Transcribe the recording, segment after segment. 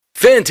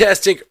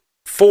Fantastic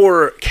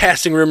Four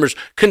casting rumors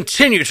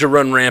continue to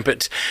run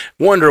rampant.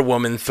 Wonder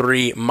Woman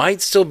 3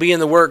 might still be in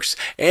the works,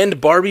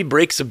 and Barbie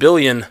breaks $1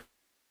 billion.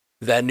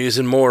 That news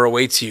and more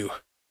awaits you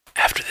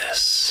after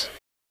this.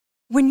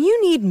 When you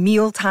need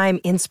mealtime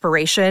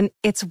inspiration,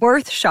 it's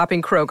worth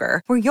shopping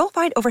Kroger, where you'll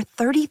find over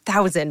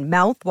 30,000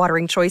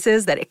 mouth-watering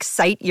choices that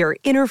excite your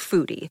inner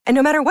foodie. And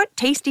no matter what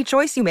tasty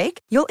choice you make,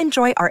 you'll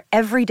enjoy our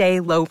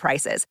everyday low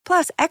prices,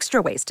 plus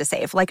extra ways to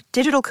save, like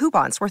digital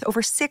coupons worth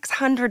over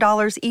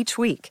 $600 each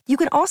week. You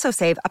can also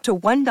save up to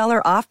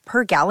 $1 off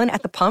per gallon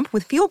at the pump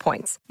with fuel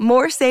points.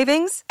 More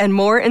savings and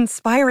more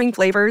inspiring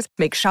flavors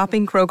make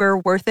shopping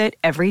Kroger worth it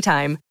every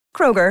time.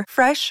 Kroger,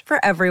 fresh for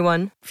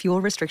everyone.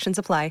 Fuel restrictions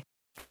apply.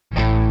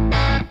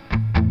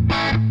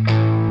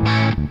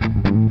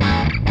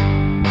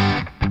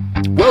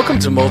 Welcome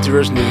to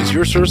Multiverse News,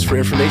 your source for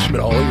information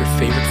about all your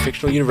favorite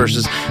fictional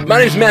universes. My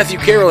name is Matthew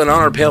Carroll, and on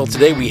our panel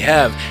today we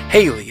have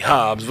Haley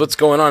Hobbs. What's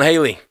going on,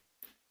 Haley?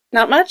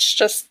 Not much,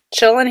 just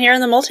chilling here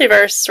in the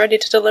multiverse, ready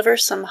to deliver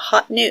some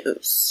hot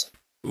news.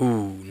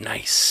 Ooh,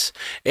 nice.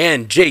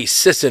 And Jay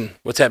Sisson.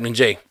 What's happening,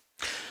 Jay?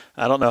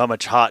 I don't know how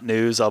much hot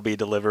news I'll be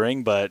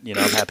delivering, but, I'm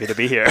happy to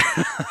be here.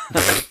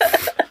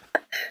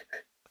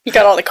 You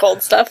got all the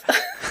cold stuff.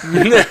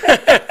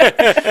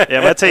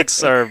 Yeah, my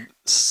takes are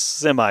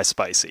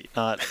semi-spicy.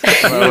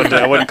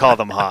 I wouldn't call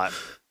them hot.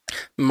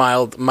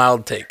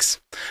 Mild takes.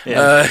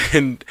 Yeah.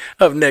 And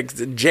up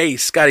next, Jay,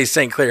 Scotty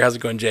St. Clair. How's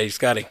it going, Jay?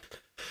 Scotty?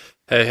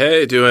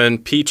 Hey, doing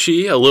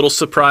peachy. A little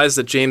surprised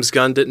that James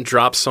Gunn didn't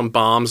drop some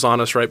bombs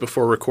on us right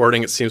before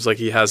recording. It seems like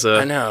he has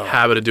a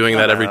habit of doing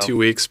that every 2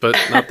 weeks, but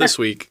not this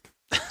week.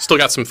 Still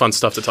got some fun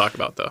stuff to talk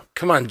about, though.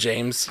 Come on,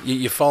 James.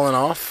 You falling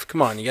off?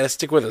 Come on, you got to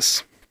stick with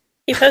us.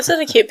 He posted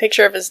a cute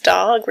picture of his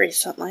dog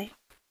recently.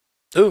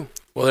 Ooh,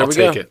 well, there we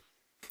go. I'll take it.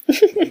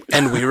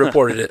 And we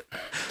reported it.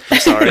 I'm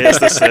sorry, is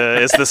this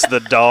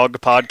the dog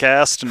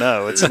podcast?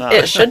 No, it's not.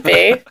 It should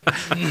be.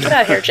 Get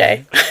out of here,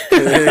 Jay.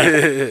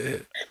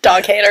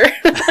 Dog hater.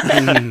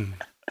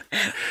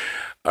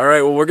 All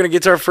right, well, we're going to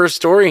get to our first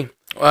story.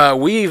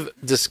 We've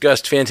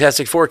discussed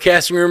Fantastic Four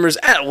casting rumors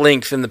at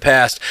length in the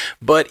past,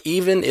 but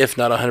even if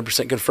not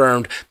 100%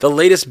 confirmed, the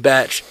latest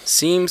batch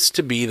seems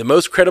to be the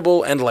most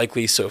credible and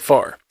likely so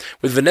far,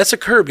 with Vanessa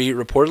Kirby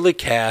reportedly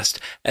cast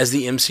as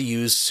the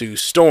MCU's Sue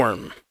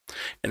Storm.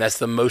 And that's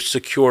the most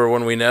secure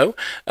one we know.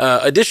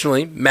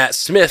 Additionally, Matt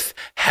Smith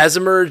has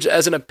emerged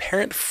as an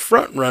apparent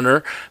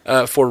frontrunner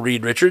for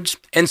Reed Richards.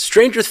 And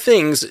Stranger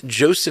Things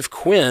Joseph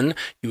Quinn,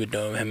 you would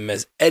know him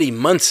as Eddie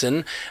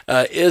Munson,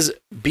 is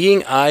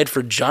being eyed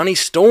for Johnny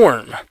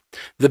Storm.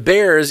 The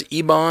Bears'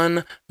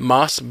 Ebon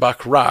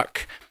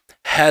Moss-Bachrach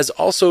has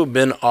also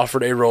been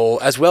offered a role,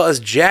 as well as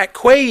Jack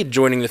Quaid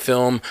joining the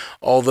film,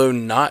 although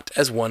not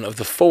as one of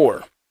the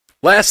four.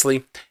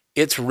 Lastly,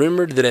 it's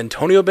rumored that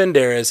Antonio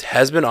Banderas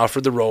has been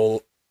offered the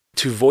role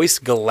to voice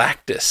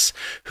Galactus,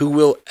 who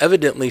will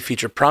evidently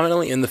feature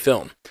prominently in the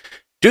film.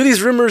 Do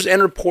these rumors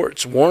and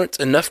reports warrant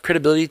enough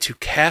credibility to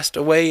cast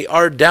away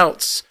our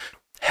doubts?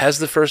 Has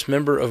the first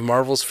member of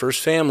Marvel's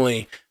first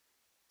family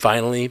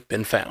finally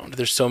been found?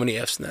 There's so many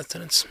F's in that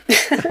sentence.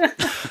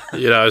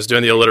 I was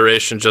doing the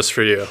alliteration just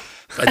for you.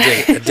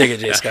 I dig it,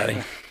 Jay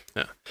Scotty.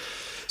 Yeah.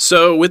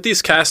 So with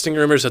these casting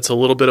rumors, it's a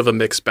little bit of a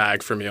mixed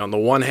bag for me. On the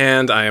one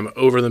hand, I am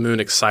over the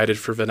moon excited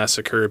for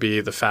Vanessa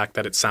Kirby. The fact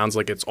that it sounds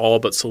like it's all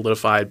but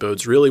solidified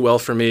bodes really well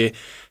for me.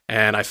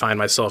 And I find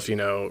myself,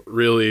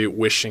 really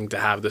wishing to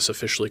have this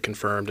officially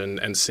confirmed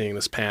and seeing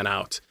this pan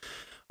out.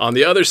 On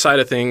the other side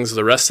of things,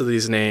 the rest of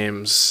these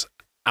names,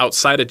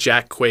 outside of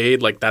Jack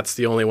Quaid, that's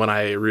the only one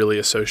I really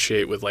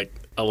associate with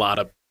a lot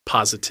of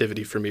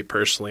positivity for me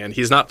personally, and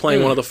he's not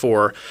playing one of the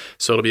four,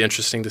 so it'll be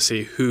interesting to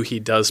see who he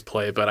does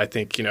play. But I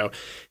think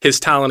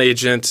his talent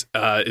agent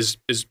is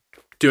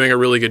doing a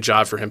really good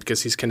job for him,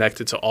 because he's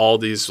connected to all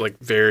these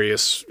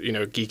various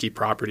geeky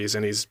properties,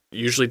 and he's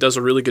usually does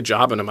a really good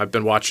job in them. I've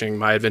been watching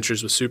My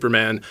Adventures with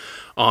Superman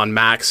on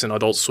Max and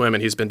Adult Swim,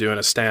 and he's been doing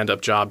a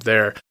stand-up job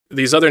there.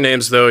 These other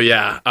names, though,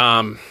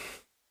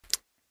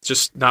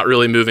 just not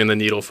really moving the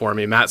needle for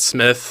me. Matt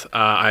Smith,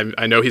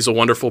 I know he's a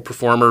wonderful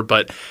performer,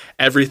 but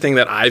everything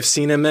that I've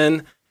seen him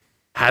in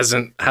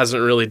hasn't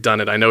really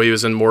done it. I know he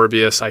was in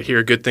Morbius. I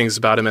hear good things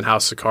about him in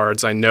House of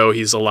Cards. I know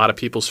he's a lot of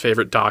people's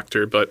favorite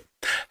Doctor, but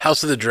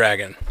House of the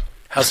Dragon.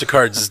 House of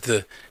Cards is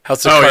the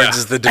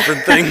is the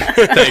different thing.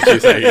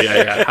 Thank you.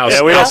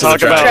 Yeah. We don't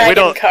talk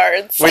about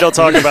cards. We don't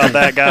talk about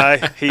that guy.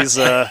 He's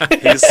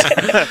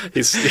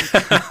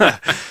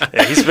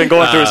he's been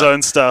going through his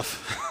own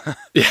stuff.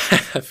 Yeah,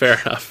 fair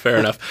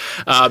enough.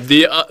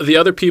 The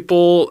other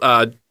people,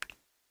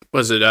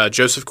 was it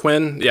Joseph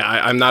Quinn? Yeah,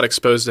 I'm not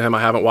exposed to him. I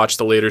haven't watched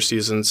the later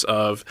seasons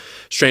of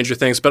Stranger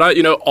Things. But,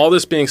 all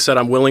this being said,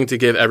 I'm willing to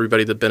give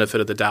everybody the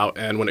benefit of the doubt.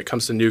 And when it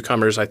comes to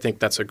newcomers, I think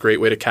that's a great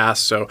way to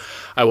cast. So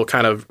I will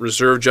kind of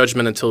reserve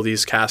judgment until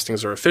these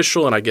castings are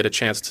official and I get a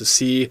chance to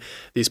see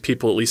these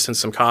people, at least in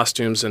some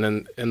costumes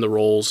and in the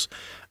roles.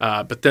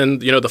 But then,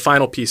 the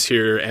final piece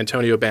here,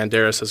 Antonio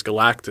Banderas as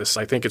Galactus,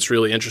 I think it's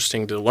really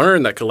interesting to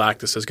learn that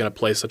Galactus is going to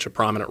play such a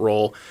prominent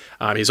role.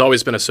 He's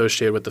always been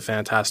associated with the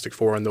Fantastic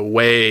Four, and the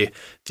way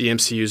the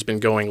MCU's been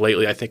going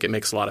lately, I think it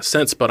makes a lot of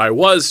sense. But I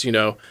was,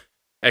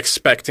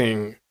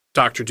 expecting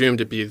Doctor Doom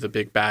to be the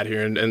big bad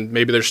here, and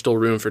maybe there's still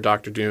room for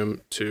Doctor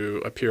Doom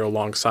to appear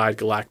alongside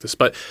Galactus.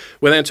 But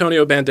with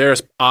Antonio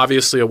Banderas,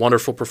 obviously a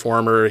wonderful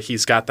performer,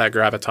 he's got that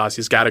gravitas,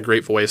 he's got a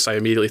great voice. I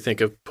immediately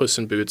think of Puss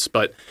in Boots,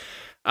 but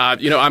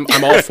I'm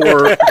all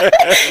for.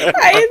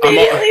 I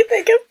immediately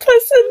think of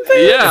Puss in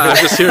Boots. Yeah, I'm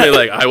just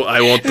hearing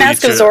I won't.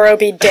 Mask of Zorro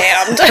be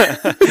damned.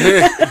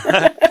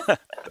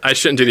 I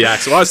shouldn't do the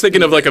accent. Well, I was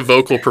thinking of a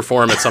vocal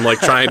performance. I'm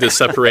trying to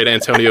separate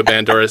Antonio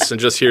Banderas and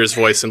just hear his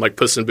voice, and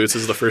Puss in Boots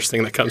is the first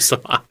thing that comes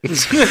to mind.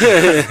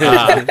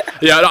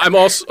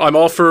 I'm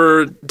all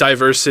for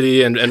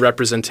diversity and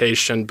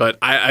representation, but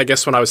I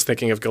guess when I was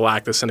thinking of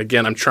Galactus, and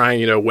again, I'm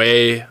trying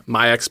weigh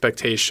my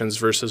expectations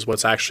versus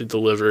what's actually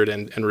delivered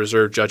and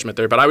reserve judgment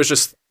there. But I was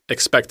just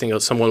expecting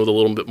someone with a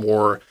little bit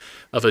more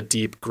of a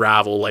deep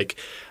gravel,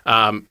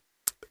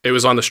 it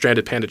was on the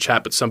Stranded Panda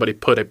chat, but somebody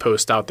put a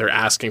post out there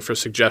asking for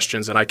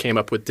suggestions, and I came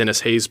up with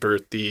Dennis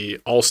Haysbert, the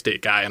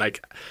Allstate guy, and I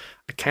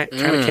can't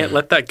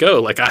let that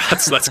go.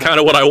 That's kind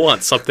of what I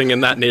want, something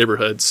in that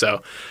neighborhood.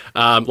 So,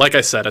 like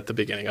I said at the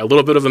beginning, a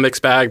little bit of a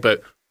mixed bag,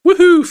 but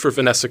woohoo for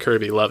Vanessa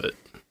Kirby, love it.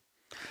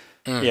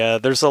 Yeah,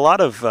 there's a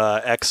lot of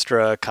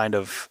extra kind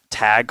of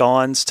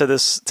tag-ons to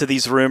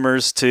these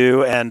rumors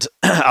too, and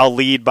I'll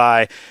lead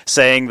by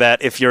saying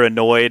that if you're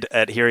annoyed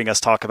at hearing us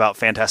talk about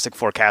Fantastic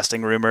Four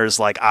casting rumors,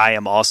 I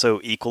am also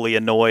equally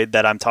annoyed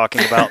that I'm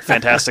talking about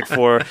Fantastic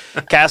Four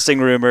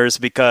casting rumors,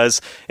 because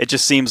it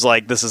just seems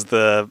like this is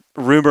the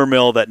rumor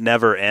mill that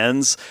never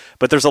ends.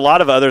 But there's a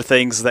lot of other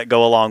things that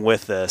go along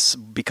with this,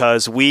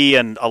 because we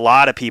and a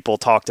lot of people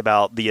talked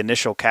about the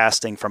initial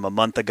casting from a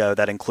month ago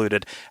that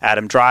included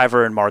Adam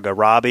Driver and Margot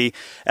Robbie.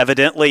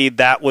 Evidently,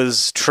 that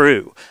was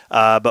true.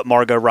 But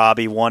Margot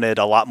Robbie wanted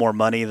a lot more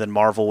money than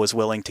Marvel was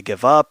willing to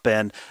give up.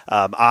 And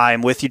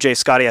I'm with you, Jay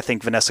Scotty. I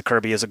think Vanessa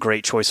Kirby is a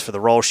great choice for the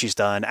role. She's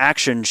done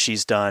action,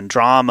 she's done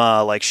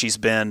drama, she's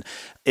been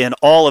in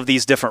all of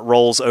these different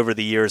roles over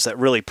the years. That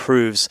really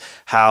proves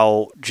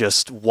how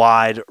just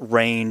wide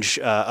range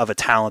of a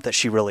talent that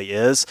she really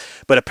is.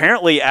 But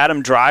apparently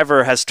Adam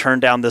Driver has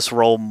turned down this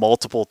role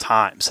multiple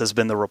times, has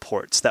been the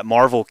reports, that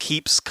Marvel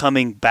keeps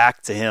coming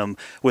back to him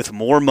with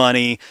more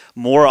money,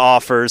 more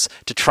offers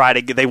to try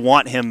to get, they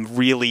want him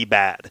really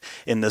bad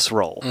in this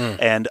role.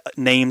 And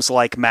names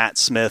like Matt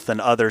Smith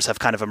and others have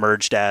kind of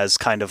emerged as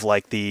kind of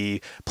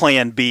the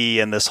plan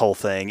B in this whole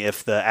thing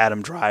if the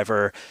Adam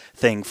Driver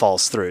thing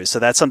falls through. So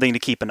that's something to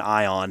keep an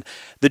eye on.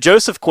 The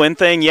Joseph Quinn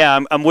thing, yeah,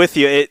 I'm with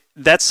you.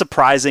 That's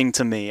surprising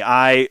to me.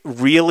 I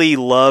really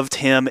loved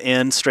him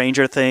in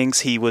Stranger Things.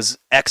 He was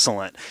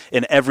excellent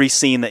in every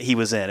scene that he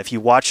was in. If you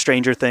watch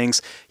Stranger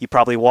Things, you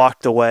probably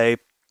walked away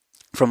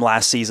from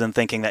last season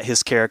thinking that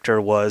his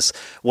character was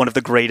one of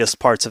the greatest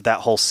parts of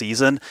that whole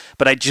season.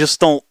 But I just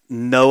don't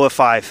know if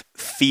I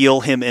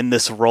feel him in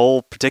this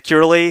role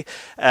particularly,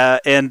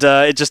 and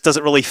it just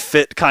doesn't really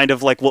fit kind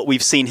of what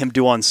we've seen him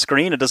do on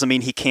screen. It doesn't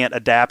mean he can't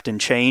adapt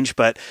and change,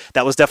 but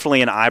that was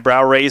definitely an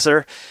eyebrow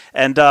raiser.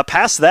 And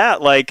past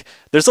that,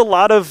 there's a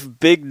lot of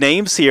big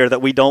names here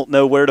that we don't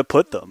know where to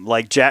put them.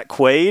 Jack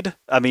Quaid,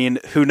 I mean,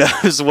 who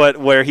knows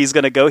where he's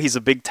going to go? He's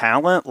a big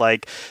talent.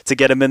 To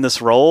get him in this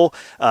role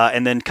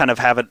and then kind of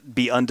have it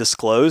be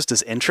undisclosed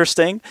is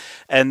interesting.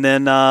 And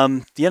then,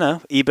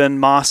 Ebon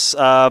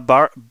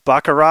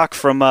Moss-Bachrach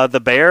from The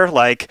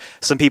Bear.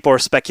 Some people are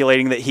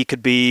speculating that he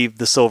could be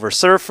the Silver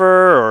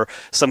Surfer or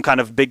some kind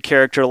of big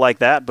character like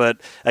that.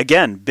 But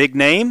again, big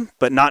name,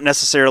 but not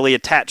necessarily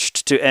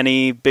attached to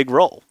any big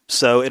role.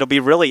 So it'll be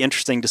really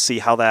interesting to see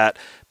how that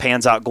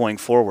pans out going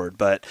forward.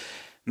 But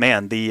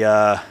man,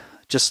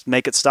 just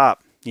make it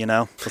stop.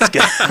 Let's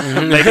get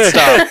make it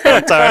stop.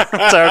 I'm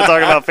tired of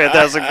talking about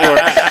Fantastic Four.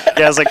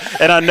 Yeah,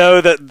 and I know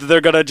that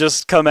they're gonna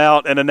just come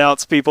out and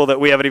announce people that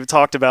we haven't even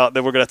talked about.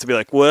 That we're gonna have to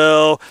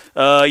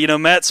be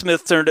Matt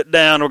Smith turned it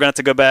down. We're gonna have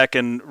to go back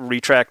and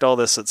retract all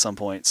this at some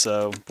point.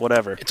 So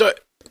whatever. It's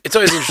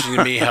always interesting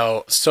to me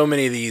how so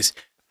many of these,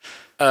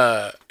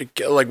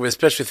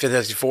 especially with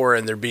Fantastic Four,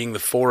 and there being the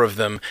four of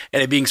them,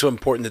 and it being so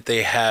important that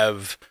they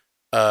have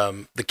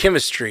the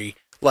chemistry.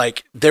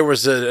 There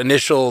was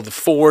the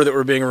four that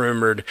were being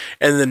rumored,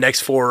 and the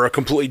next four are a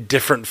completely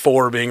different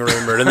four being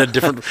rumored, and the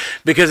different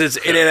because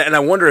and I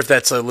wonder if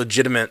that's a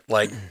legitimate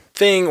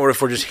thing, or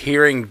if we're just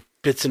hearing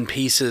bits and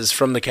pieces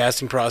from the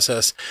casting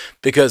process.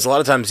 Because a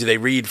lot of times they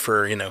read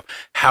for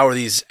how are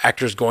these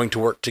actors going to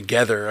work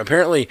together.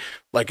 Apparently,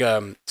 we may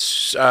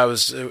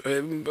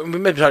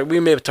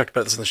have talked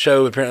about this on the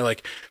show. Apparently,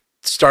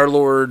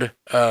 Star-Lord,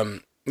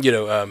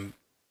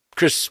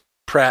 Chris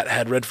Pratt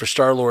had read for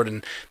Star-Lord,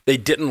 and they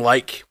didn't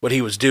like what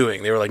he was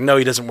doing. They were like, no,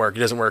 he doesn't work.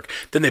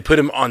 Then they put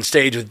him on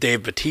stage with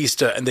Dave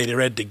Bautista, and they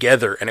read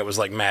together, and it was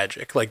like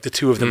magic, the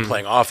two of them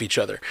playing off each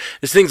other.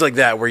 It's things like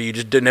that where you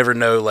just never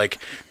know,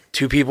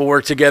 two people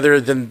work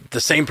together, then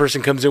the same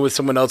person comes in with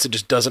someone else, it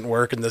just doesn't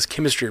work, and those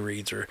chemistry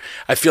reads are,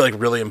 I feel like,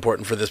 really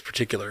important for this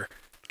particular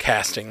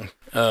casting.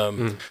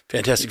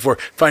 Fantastic Four,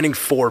 finding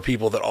four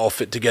people that all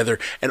fit together,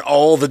 and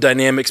all the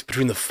dynamics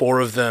between the four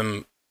of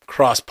them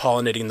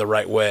cross-pollinating the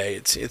right way.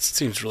 It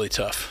seems really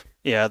tough.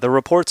 Yeah, the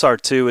reports are,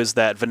 too, is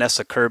that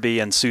Vanessa Kirby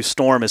and Sue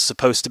Storm is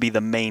supposed to be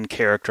the main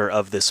character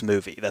of this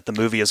movie, that the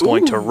movie is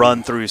going to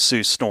run through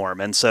Sue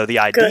Storm. And so the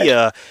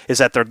idea is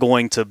that they're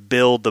going to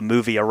build the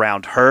movie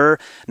around her,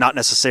 not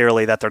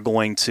necessarily that they're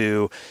going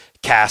to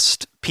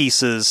cast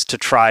pieces to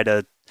try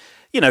to,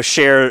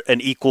 share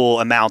an equal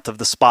amount of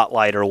the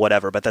spotlight or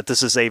whatever, but that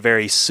this is a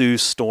very Sue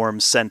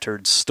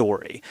Storm-centered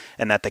story,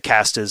 and that the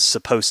cast is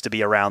supposed to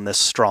be around this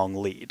strong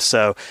lead.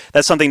 So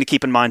that's something to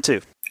keep in mind,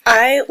 too.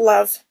 I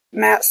love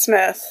Matt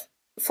Smith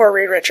for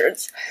Reed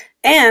Richards,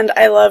 and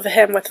I love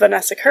him with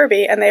Vanessa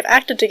Kirby, and they've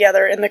acted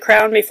together in The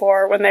Crown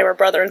before when they were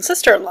brother and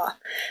sister-in-law.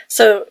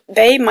 So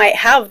they might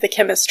have the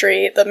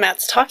chemistry that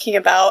Matt's talking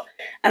about,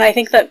 and I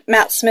think that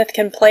Matt Smith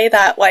can play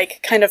that,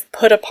 kind of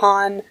put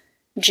upon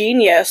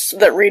genius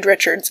that Reed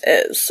Richards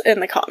is in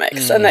the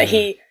comics, and that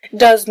he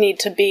does need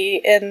to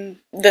be in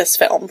this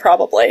film,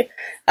 probably.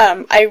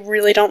 I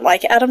really don't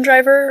like Adam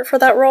Driver for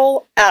that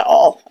role at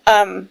all.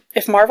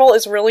 If Marvel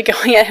is really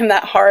going at him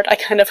that hard, I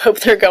kind of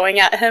hope they're going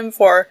at him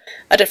for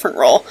a different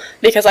role,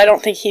 because I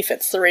don't think he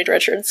fits the Reed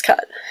Richards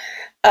cut.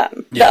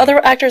 The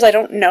other actors I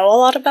don't know a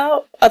lot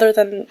about, other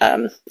than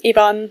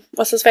Ebon,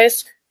 what's his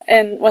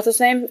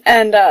name?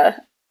 And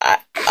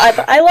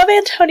I love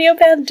Antonio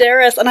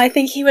Banderas, and I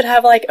think he would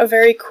have a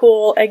very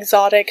cool,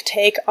 exotic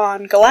take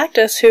on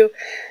Galactus, who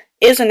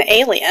is an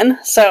alien,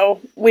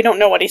 so we don't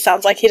know what he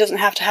sounds like. He doesn't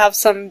have to have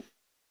some,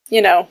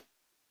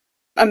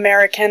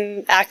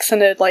 American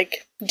accented,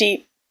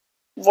 deep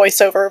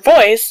voiceover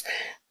voice,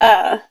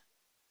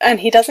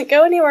 and he doesn't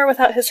go anywhere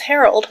without his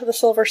herald, the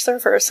Silver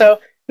Surfer, so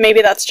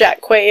maybe that's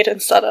Jack Quaid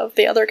instead of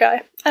the other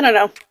guy. I don't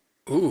know.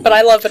 Ooh. But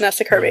I love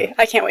Vanessa Kirby.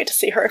 I can't wait to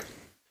see her.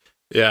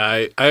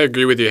 Yeah, I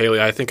agree with you, Haley.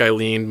 I think I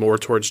lean more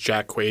towards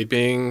Jack Quaid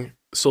being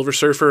Silver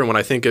Surfer, and when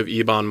I think of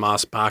Ebon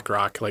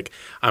Moss-Bachrach,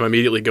 I'm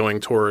immediately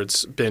going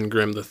towards Ben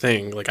Grimm the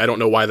Thing. I don't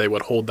know why they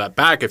would hold that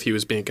back if he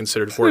was being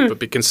considered for it,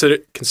 but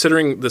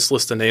considering this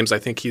list of names, I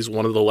think he's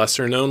one of the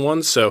lesser-known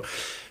ones. So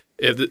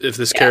if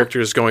this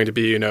character is going to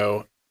be,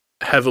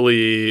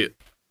 heavily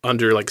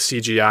under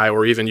CGI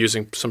or even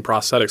using some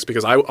prosthetics,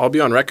 because I'll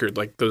be on record,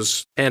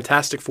 those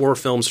Fantastic Four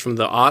films from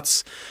the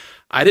aughts,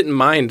 I didn't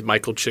mind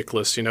Michael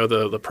Chiklis,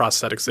 the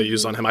prosthetics they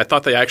use on him. I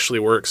thought they actually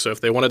worked. So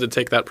if they wanted to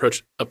take that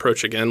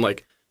approach again,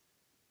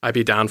 I'd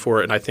be down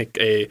for it. And I think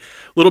a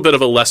little bit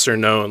of a lesser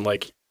known,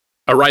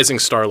 a rising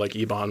star like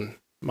Ebon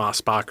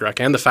Moss-Bachrach,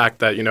 and the fact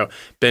that,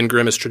 Ben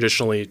Grimm is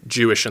traditionally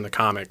Jewish in the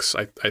comics,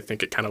 I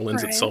think it kind of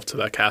lends itself to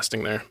that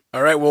casting there.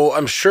 All right. Well,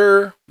 I'm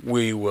sure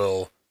we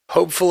will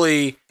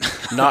hopefully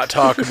not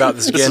talk about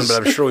this again, but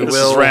I'm sure we will.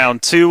 This is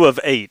round 2 of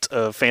 8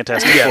 of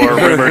Fantastic Four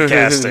rumored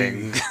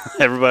casting.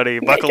 Everybody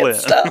buckle in.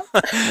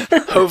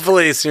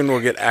 Hopefully soon we'll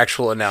get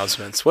actual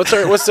announcements. What's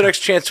the next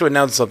chance to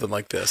announce something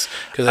like this?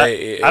 Because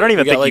I don't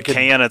even think you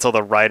can until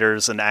the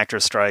writers and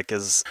actors strike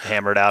is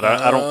hammered out.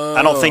 I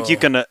don't think you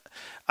can.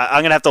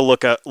 I'm gonna have to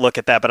look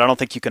at that, but I don't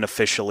think you can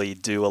officially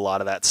do a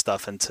lot of that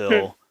stuff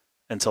until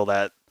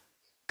that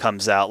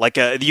comes out.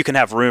 You can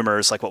have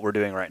rumors like what we're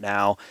doing right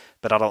now,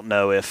 but I don't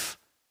know if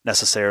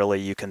necessarily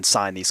you can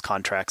sign these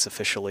contracts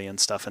officially and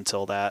stuff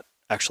until that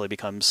actually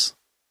becomes,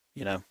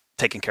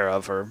 taken care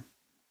of or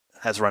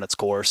has run its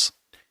course.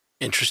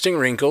 Interesting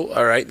wrinkle.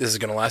 All right, this is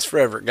going to last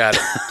forever. Got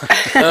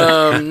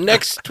it.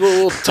 Next,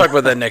 we'll talk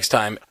about that next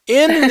time.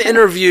 In an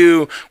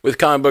interview with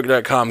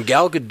comicbook.com,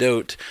 Gal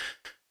Gadot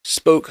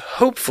spoke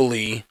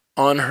hopefully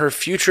on her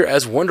future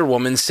as Wonder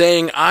Woman,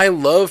 saying, "I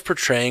love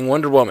portraying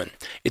Wonder Woman.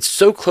 It's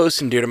so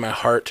close and dear to my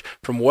heart.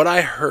 From what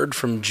I heard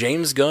from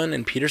James Gunn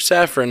and Peter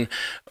Safran,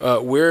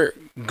 we're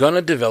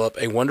gonna develop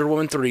a Wonder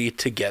Woman 3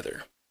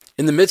 together."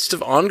 In the midst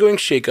of ongoing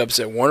shakeups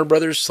at Warner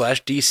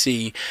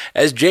Brothers/DC,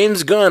 as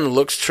James Gunn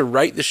looks to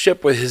right the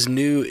ship with his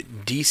new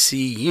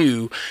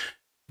DCU,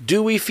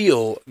 do we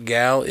feel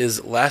Gal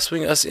is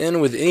lassoing us in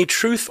with any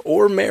truth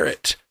or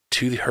merit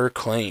to her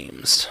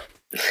claims?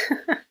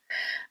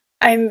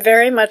 I'm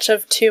very much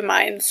of two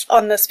minds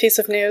on this piece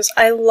of news.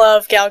 I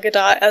love Gal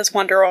Gadot as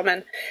Wonder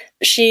Woman.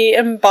 She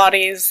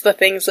embodies the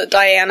things that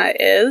Diana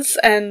is,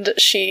 and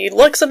she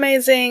looks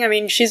amazing. I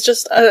mean, she's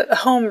just a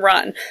home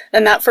run.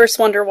 And that first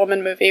Wonder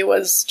Woman movie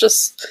was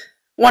just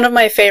one of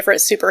my favorite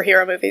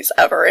superhero movies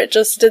ever. It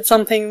just did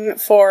something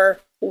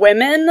for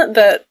women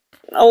that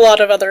a lot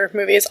of other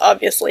movies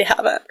obviously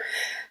haven't.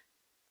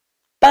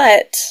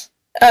 But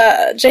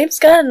James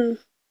Gunn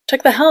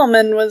took the helm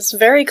and was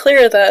very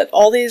clear that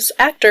all these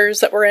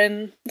actors that were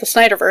in the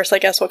Snyderverse, I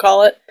guess we'll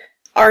call it,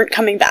 aren't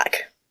coming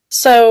back.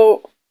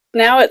 So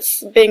now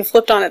it's being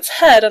flipped on its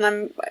head,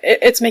 and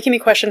it's making me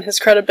question his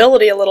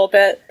credibility a little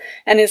bit.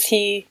 And is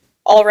he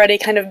already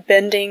kind of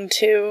bending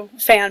to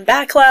fan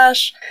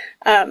backlash?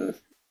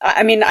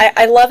 I mean,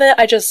 I love it.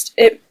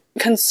 It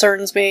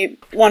concerns me.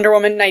 Wonder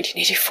Woman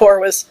 1984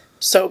 was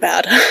so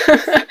bad.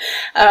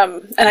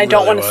 And I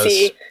don't want to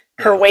see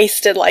her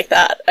wasted like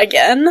that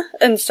again.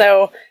 And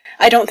so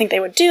I don't think they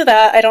would do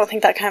that. I don't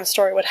think that kind of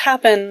story would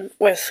happen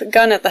with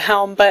Gunn at the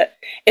helm, but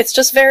it's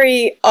just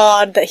very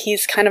odd that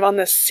he's kind of on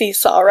this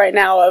seesaw right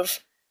now of,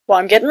 well,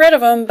 I'm getting rid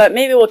of him, but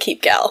maybe we'll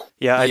keep Gal.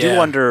 Yeah, I do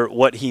wonder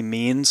what he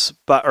means,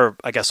 or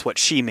I guess what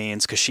she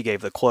means, because she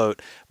gave the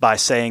quote, by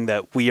saying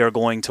that we are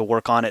going to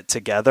work on it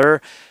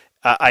together.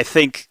 I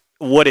think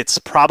what it's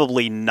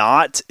probably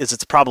not is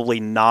it's probably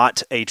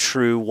not a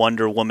true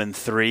Wonder Woman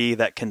 3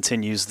 that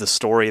continues the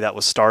story that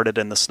was started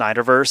in the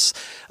Snyderverse.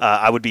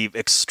 I would be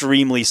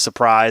extremely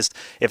surprised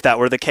if that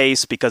were the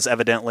case, because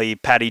evidently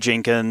Patty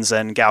Jenkins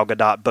and Gal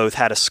Gadot both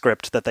had a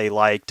script that they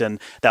liked,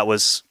 and that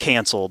was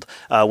canceled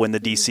when the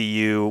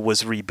DCU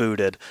was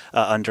rebooted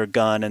under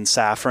Gunn and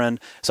Safran.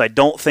 So I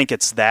don't think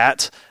it's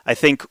that. I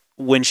think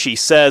when she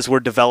says we're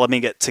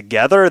developing it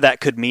together, that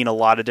could mean a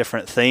lot of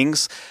different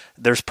things.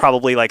 There's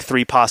probably like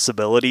 3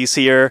 possibilities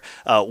here.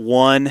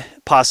 One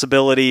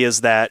possibility is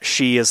that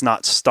she is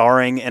not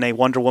starring in a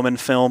Wonder Woman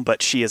film,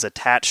 but she is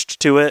attached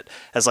to it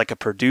as like a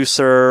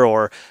producer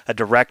or a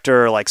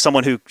director, like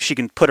someone who she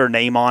can put her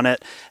name on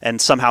it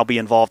and somehow be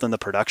involved in the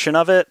production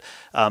of it.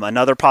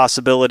 Another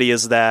possibility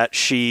is that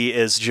she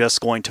is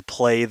just going to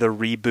play the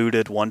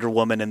rebooted Wonder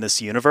Woman in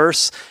this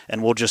universe,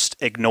 and we'll just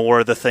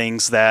ignore the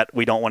things that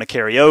we don't want to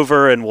carry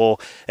over, and we'll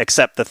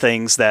accept the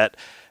things that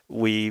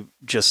we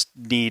just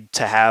need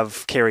to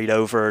have carried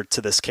over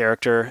to this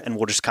character, and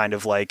we'll just kind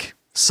of like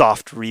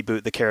soft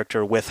reboot the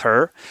character with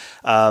her.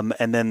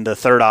 And then the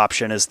third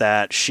option is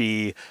that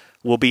she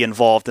will be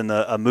involved in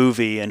a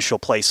movie and she'll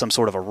play some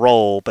sort of a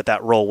role, but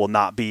that role will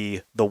not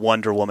be the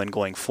Wonder Woman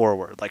going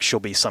forward. Like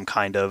she'll be some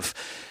kind of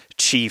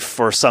chief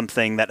or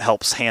something that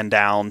helps hand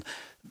down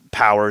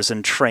powers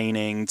and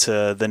training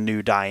to the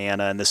new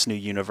Diana in this new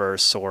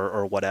universe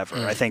or whatever.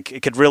 I think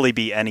it could really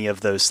be any of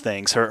those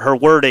things. Her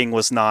wording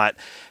was not,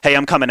 hey,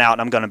 I'm coming out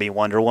and I'm going to be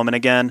Wonder Woman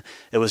again.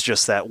 It was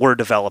just that we're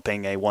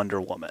developing a Wonder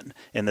Woman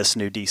in this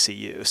new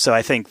DCU. So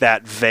I think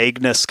that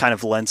vagueness kind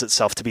of lends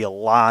itself to be a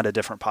lot of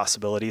different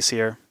possibilities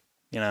here,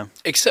 you know?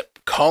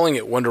 Except calling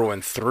it Wonder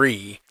Woman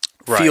 3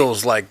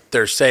 feels like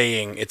they're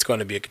saying it's going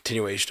to be a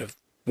continuation of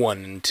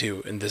 1 and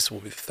 2, and this will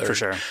be the third. For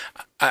sure.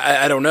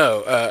 I don't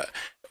know.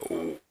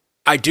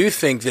 I do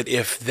think that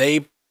if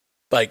they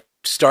like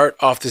start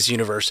off this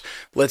universe,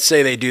 let's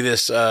say they do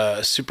this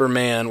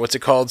Superman, what's it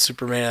called?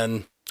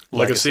 Superman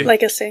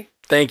Legacy.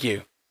 Thank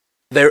you.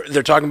 They're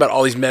talking about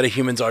all these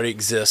metahumans already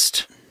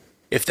exist.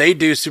 If they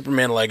do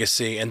Superman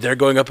Legacy and they're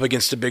going up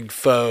against a big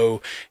foe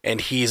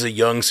and he's a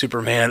young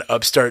Superman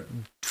upstart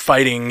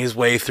fighting his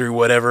way through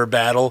whatever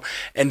battle,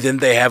 and then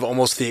they have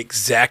almost the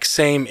exact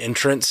same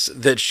entrance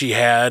that she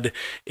had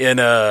in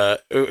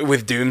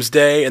with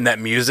Doomsday, and that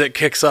music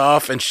kicks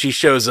off and she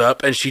shows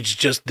up and she's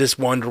just this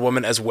Wonder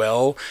Woman as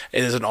well,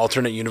 it is an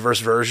alternate universe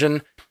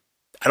version,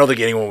 I don't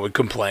think anyone would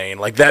complain.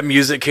 Like that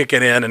music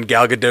kicking in and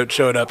Gal Gadot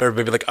showing up,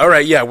 everybody would be like, all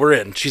right, yeah, we're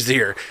in. She's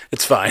here.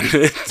 It's fine.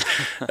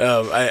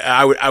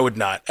 I would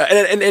not.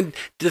 And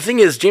the thing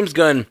is, James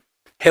Gunn,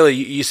 Haley,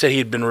 you said he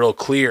had been real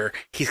clear.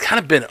 He's kind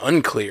of been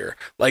unclear.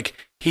 Like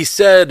he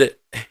said,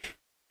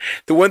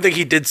 the one thing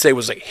he did say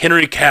was like,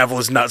 Henry Cavill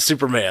is not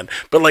Superman.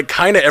 But like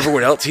kind of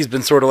everyone else, he's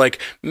been sort of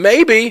like,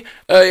 maybe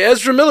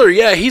Ezra Miller,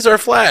 yeah, he's our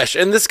Flash.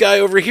 And this guy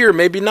over here,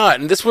 maybe not.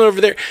 And this one over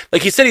there.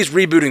 Like he said he's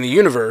rebooting the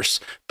universe,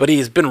 but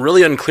he's been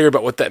really unclear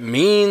about what that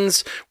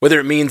means. Whether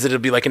it means that it'll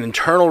be like an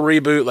internal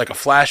reboot, like a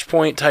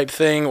Flashpoint type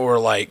thing, or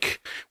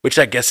like, which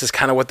I guess is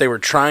kind of what they were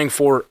trying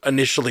for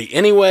initially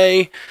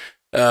anyway,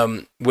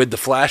 with the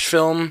Flash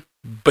film.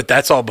 But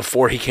that's all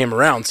before he came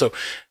around. So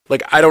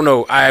like, I don't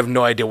know. I have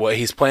no idea what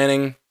he's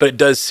planning, but it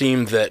does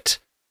seem that,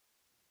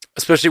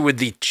 especially with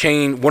the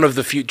one of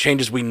the few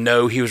changes we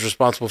know he was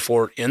responsible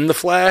for in The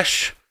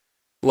Flash,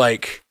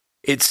 like,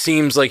 it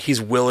seems like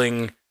he's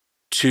willing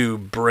to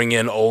bring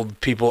in old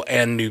people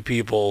and new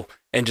people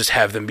and just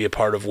have them be a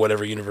part of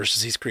whatever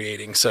universes he's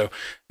creating. So,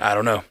 I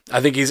don't know.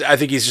 I think he's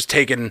just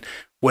taken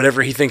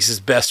whatever he thinks is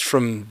best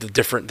from the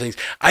different things.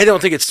 I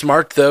don't think it's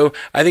smart, though.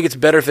 I think it's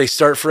better if they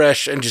start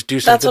fresh and just do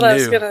something new. That's what I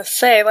was going to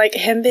say. Like,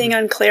 him being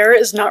unclear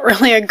is not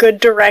really a good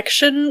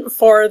direction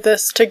for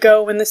this to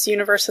go when this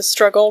universe has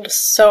struggled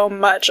so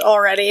much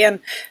already.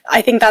 And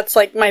I think that's,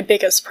 like, my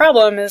biggest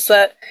problem is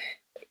that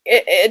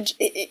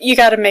you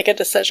got to make a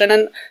decision.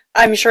 And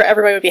I'm sure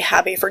everybody would be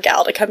happy for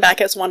Gal to come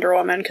back as Wonder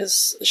Woman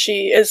because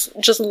she is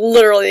just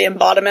literally the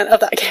embodiment of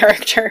that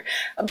character.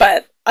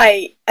 But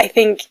I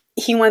think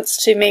he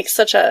wants to make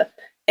such a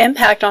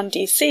impact on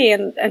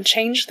DC and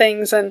change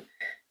things and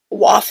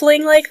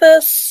waffling like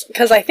this,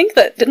 because I think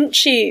that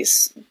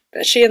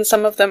she and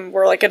some of them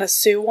were like going to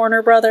sue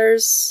Warner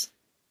Brothers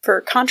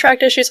for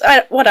contract issues.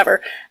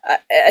 Whatever.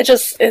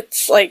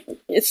 It's like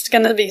it's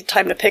going to be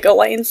time to pick a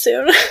lane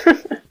soon.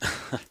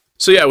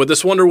 So yeah, with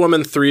this Wonder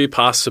Woman 3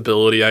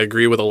 possibility, I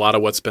agree with a lot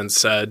of what's been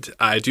said.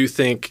 I do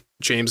think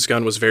James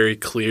Gunn was very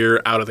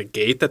clear out of the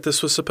gate that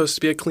this was supposed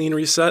to be a clean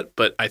reset,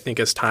 but I think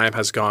as time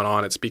has gone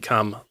on, it's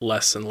become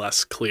less and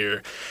less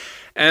clear.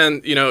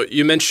 And,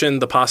 you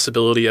mentioned the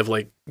possibility of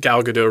like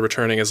Gal Gadot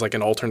returning as like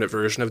an alternate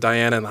version of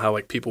Diana and how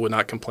like people would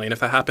not complain if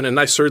that happened. And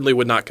I certainly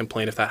would not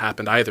complain if that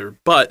happened either.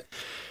 But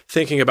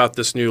thinking about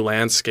this new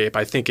landscape,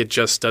 I think it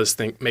just does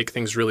make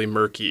things really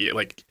murky.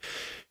 Like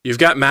you've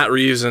got Matt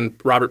Reeves and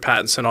Robert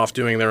Pattinson off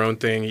doing their own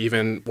thing,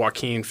 even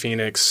Joaquin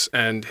Phoenix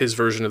and his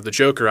version of the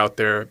Joker out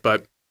there.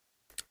 But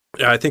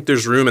I think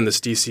there's room in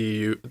this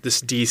DCU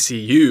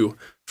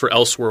for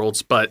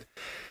Elseworlds, but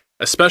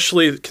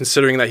especially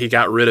considering that he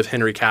got rid of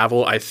Henry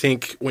Cavill, I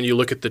think when you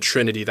look at the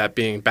Trinity, that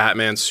being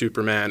Batman,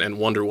 Superman, and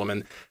Wonder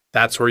Woman,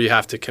 that's where you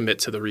have to commit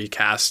to the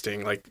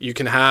recasting. Like you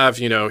can have,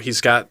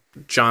 he's got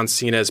John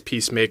Cena as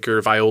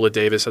Peacemaker, Viola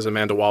Davis as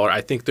Amanda Waller.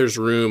 I think there's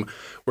room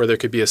where there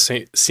could be a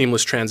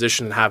seamless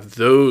transition and have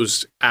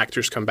those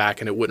actors come back,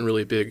 and it wouldn't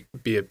really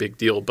be a big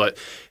deal. But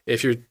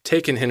if you're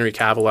taking Henry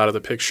Cavill out of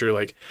the picture,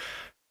 like,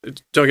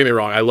 don't get me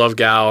wrong, I love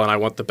Gal and I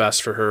want the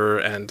best for her,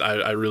 and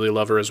I really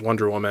love her as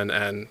Wonder Woman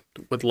and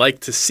would like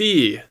to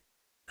see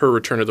her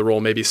return to the role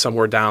maybe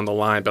somewhere down the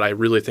line, but I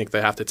really think they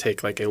have to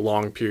take like a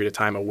long period of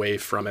time away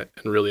from it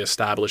and really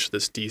establish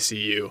this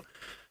DCU.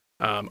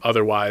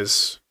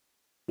 Otherwise,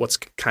 what's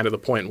kind of the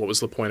point? What was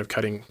the point of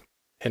cutting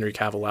Henry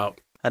Cavill out?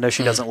 I know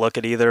she doesn't look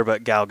it either,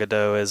 but Gal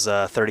Gadot is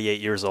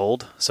 38 years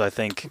old, so I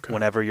think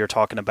whenever you're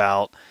talking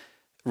about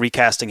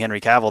recasting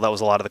Henry Cavill, that was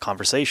a lot of the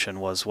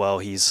conversation was, well,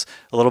 he's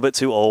a little bit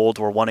too old.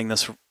 We're wanting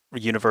this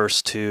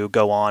universe to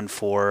go on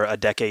for a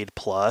decade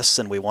plus,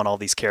 and we want all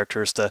these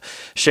characters to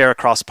share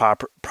across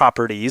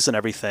properties and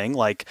everything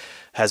like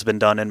has been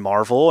done in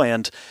Marvel.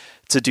 And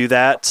to do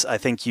that, I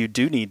think you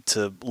do need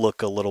to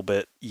look a little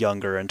bit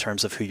younger in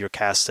terms of who you're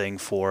casting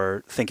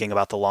for thinking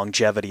about the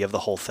longevity of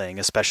the whole thing,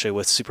 especially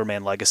with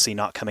Superman Legacy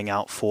not coming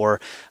out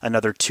for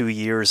another 2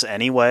 years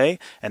anyway,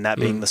 and that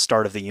being the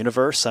start of the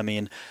universe. I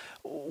mean,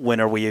 when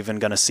are we even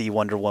going to see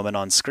Wonder Woman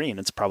on screen?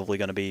 It's probably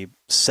going to be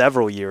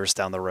several years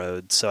down the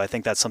road. So I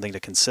think that's something to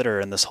consider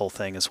in this whole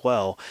thing as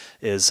well,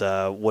 is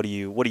what are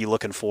you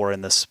looking for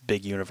in this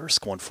big universe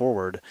going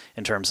forward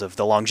in terms of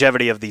the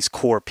longevity of these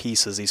core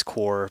pieces, these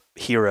core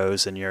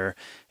heroes in your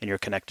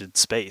connected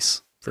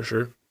space. For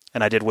sure.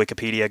 And I did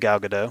Wikipedia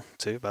Gal Gadot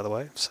too, by the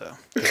way. So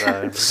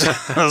I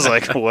was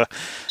like, what?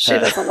 She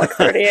doesn't look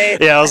 38.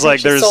 Yeah, I was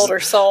like, she sold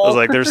her soul. I was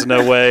like, there's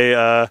no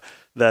way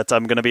that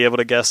I'm going to be able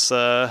to guess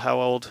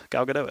how old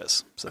Gal Gadot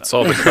is. So. That's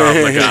all the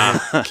Krav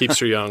Maga keeps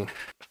her young.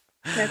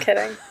 No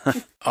kidding.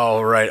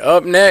 All right,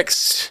 up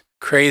next,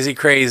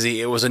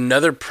 crazy. It was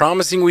another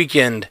promising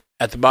weekend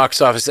at the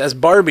box office as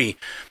Barbie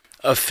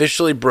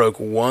officially broke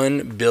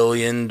 $1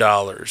 billion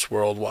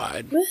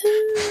worldwide.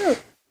 Woohoo!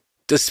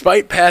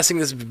 Despite passing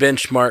this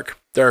benchmark,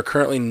 there are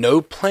currently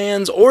no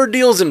plans or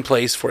deals in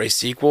place for a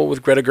sequel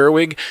with Greta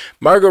Gerwig,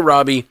 Margot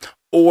Robbie,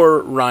 or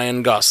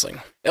Ryan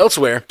Gosling.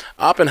 Elsewhere,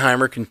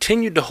 Oppenheimer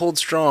continued to hold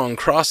strong,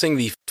 crossing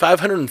the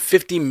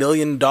 $550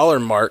 million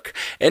mark,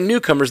 and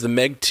newcomers The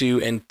Meg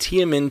 2 and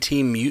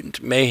TMNT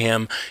Mutant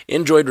Mayhem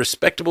enjoyed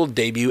respectable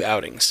debut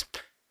outings.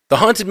 The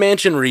Haunted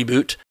Mansion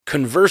reboot,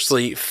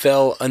 conversely,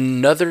 fell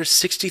another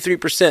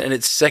 63% in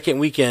its second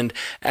weekend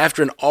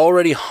after an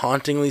already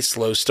hauntingly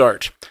slow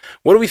start.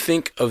 What do we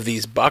think of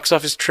these box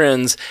office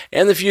trends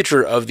and the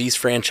future of these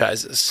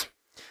franchises?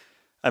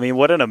 I mean,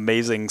 what an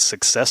amazing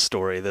success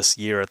story this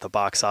year at the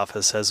box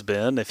office has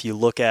been. If you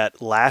look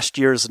at last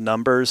year's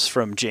numbers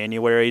from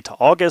January to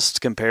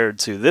August compared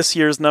to this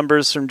year's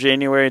numbers from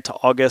January to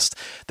August,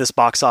 this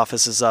box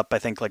office is up, I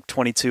think, like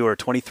 22 or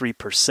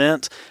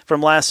 23%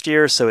 from last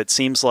year. So it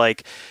seems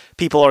like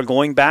people are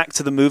going back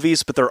to the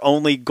movies, but they're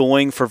only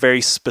going for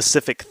very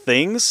specific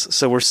things.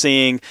 So we're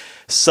seeing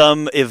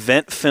some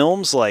event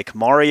films like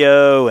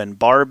Mario and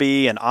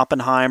Barbie and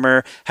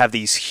Oppenheimer have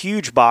these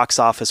huge box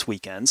office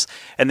weekends.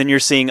 And then you're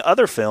seeing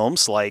other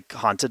films like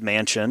Haunted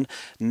Mansion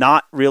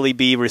not really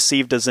be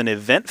received as an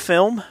event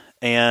film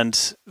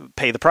and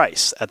pay the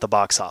price at the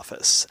box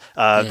office.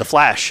 The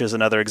Flash is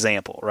another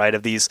example, right,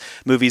 of these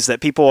movies that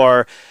people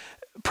are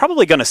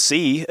probably going to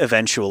see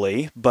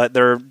eventually, but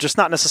they're just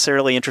not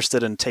necessarily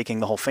interested in taking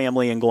the whole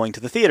family and going to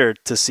the theater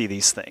to see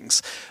these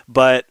things.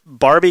 But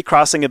Barbie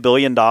crossing $1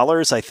 billion,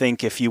 I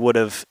think if you would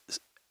have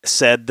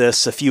said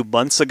this a few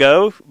months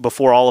ago,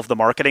 before all of the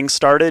marketing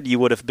started, you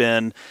would have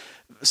been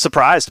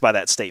surprised by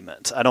that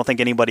statement. I don't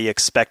think anybody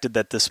expected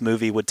that this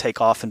movie would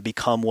take off and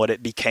become what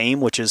it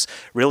became, which is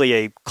really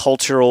a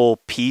cultural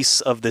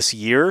piece of this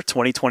year,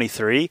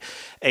 2023.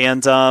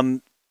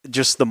 And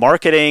just the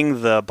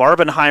marketing, the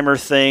Barbenheimer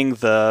thing,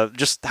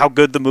 just how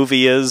good the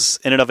movie is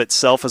in and of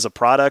itself as a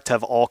product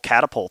have all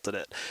catapulted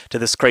it to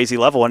this crazy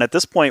level. And at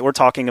this point, we're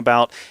talking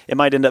about it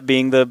might end up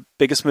being the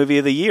biggest movie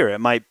of the year. It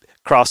might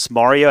cross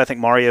Mario. I think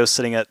Mario is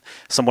sitting at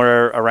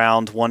somewhere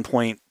around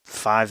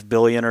 1.5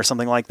 billion or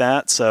something like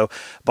that. So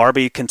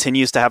Barbie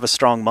continues to have a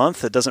strong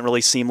month. It doesn't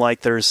really seem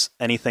like there's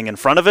anything in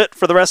front of it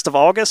for the rest of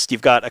August.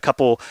 You've got a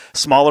couple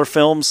smaller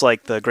films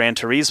like the Gran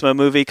Turismo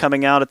movie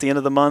coming out at the end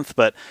of the month,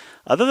 but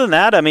Other than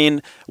that, I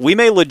mean, we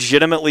may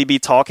legitimately be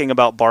talking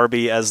about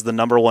Barbie as the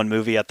number one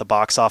movie at the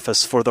box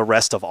office for the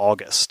rest of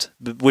August,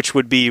 which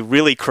would be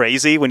really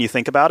crazy when you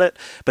think about it.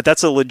 But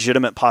that's a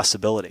legitimate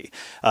possibility.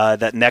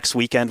 That next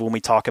weekend when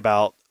we talk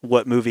about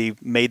what movie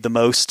made the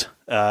most,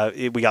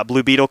 we got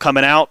Blue Beetle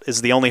coming out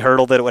is the only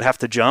hurdle that it would have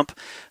to jump.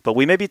 But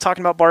we may be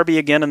talking about Barbie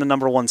again in the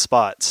number one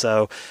spot.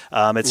 So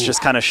it's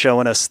just kind of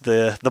showing us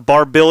the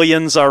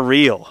Barbillions are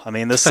real. I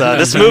mean, this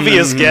movie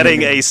is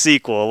getting a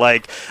sequel.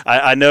 Like,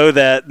 I know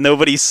that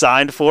nobody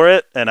signed for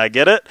it, and I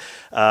get it.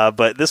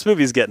 But this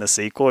movie's getting a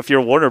sequel. If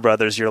you're Warner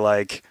Brothers, you're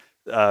like,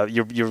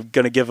 you're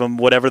going to give them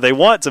whatever they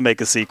want to make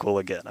a sequel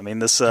again. I mean,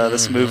 this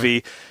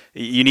movie,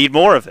 you need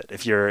more of it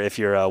if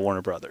you're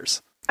Warner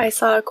Brothers. I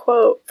saw a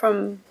quote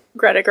from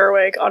Greta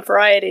Gerwig on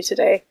Variety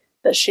today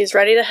that she's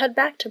ready to head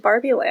back to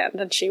Barbie Land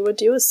and she would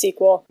do a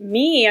sequel.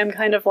 Me, I'm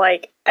kind of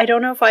like, I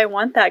don't know if I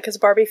want that because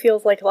Barbie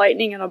feels like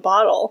lightning in a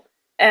bottle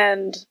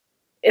and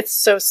it's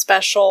so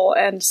special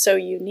and so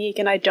unique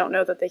and I don't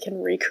know that they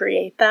can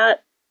recreate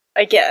that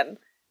again.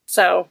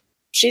 So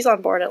she's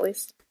on board at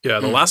least.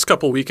 Yeah, the last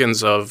couple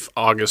weekends of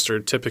August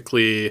are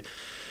typically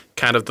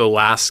kind of the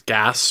last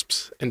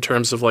gasps in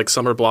terms of like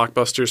summer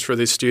blockbusters for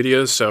these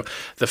studios. So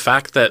the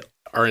fact that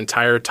our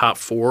entire top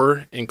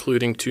four,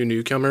 including two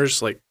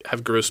newcomers, like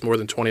have grossed more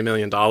than $20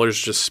 million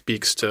just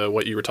speaks to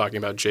what you were talking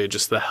about, Jay,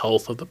 just the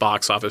health of the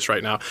box office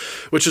right now,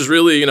 which is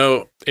really,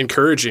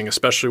 encouraging,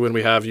 especially when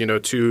we have,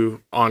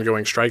 two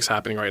ongoing strikes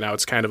happening right now.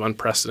 It's kind of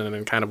unprecedented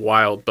and kind of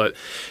wild. But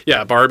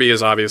yeah, Barbie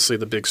is obviously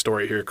the big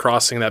story here,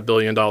 crossing that $1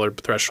 billion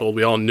threshold.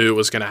 We all knew it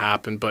was going to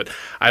happen, but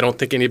I don't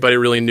think anybody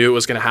really knew it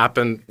was going to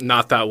happen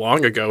not that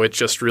long ago. It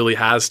just really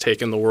has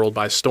taken the world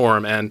by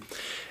storm. And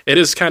it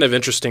is kind of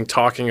interesting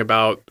talking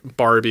about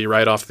Barbie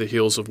right off the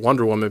heels of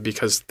Wonder Woman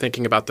because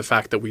thinking about the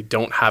fact that we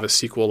don't have a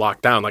sequel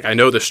locked down. Like, I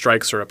know the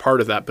strikes are a part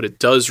of that, but it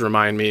does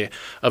remind me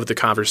of the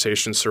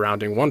conversation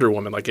surrounding Wonder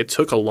Woman. Like, it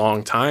took a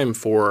long time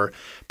for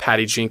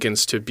Patty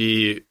Jenkins to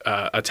be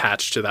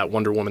attached to that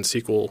Wonder Woman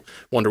sequel,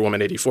 Wonder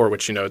Woman 84,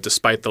 which,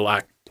 despite the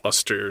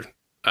lackluster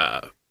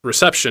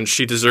reception,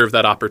 she deserved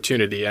that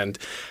opportunity. And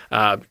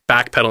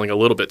backpedaling a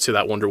little bit to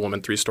that Wonder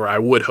Woman 3 story, I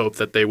would hope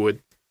that they would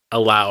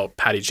allow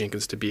Patty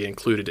Jenkins to be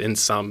included in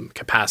some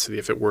capacity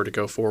if it were to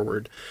go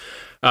forward.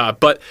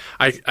 But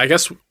I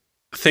guess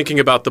thinking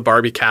about the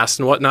Barbie cast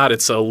and whatnot,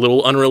 it's a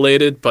little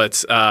unrelated,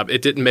 but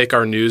it didn't make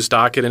our news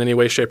docket in any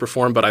way, shape, or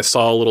form. But I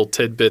saw a little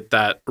tidbit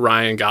that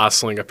Ryan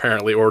Gosling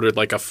apparently ordered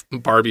like a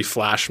Barbie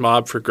flash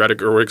mob for Greta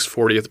Gerwig's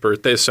 40th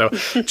birthday. So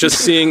just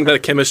seeing the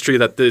chemistry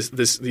that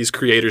these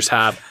creators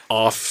have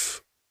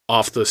off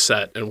the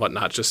set and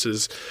whatnot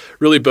just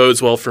really bodes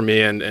well for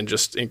me and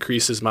just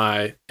increases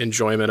my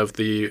enjoyment of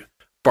the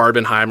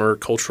Barbenheimer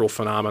cultural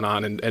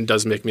phenomenon and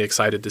does make me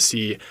excited to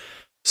see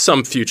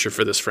some future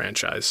for this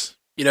franchise.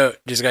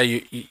 Jessica,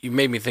 you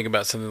made me think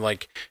about something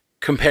like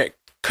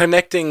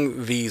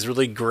connecting these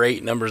really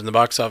great numbers in the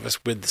box office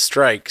with the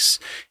strikes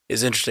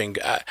is interesting.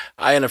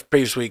 I in a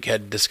previous week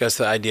had discussed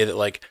the idea that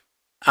like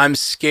I'm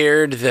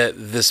scared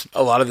that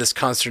a lot of this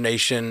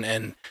consternation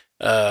and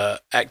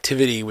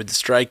activity with the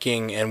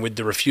striking and with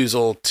the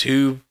refusal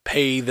to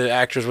pay the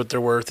actors what they're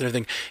worth and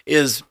everything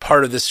is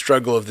part of this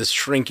struggle of this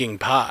shrinking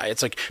pie.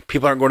 It's like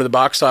people aren't going to the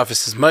box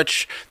office as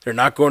much. They're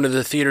not going to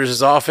the theaters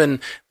as often.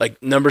 Like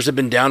numbers have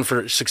been down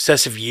for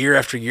successive year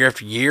after year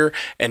after year.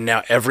 And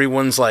now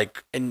everyone's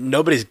like, and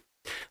nobody's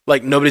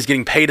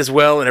getting paid as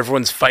well. And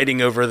everyone's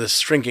fighting over this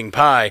shrinking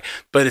pie.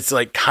 But it's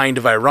like kind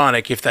of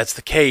ironic if that's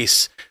the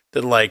case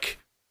that like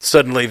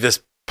suddenly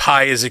this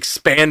pie is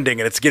expanding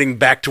and it's getting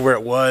back to where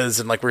it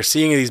was, and like we're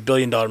seeing these $1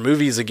 billion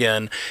movies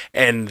again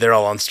and they're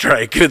all on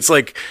strike. It's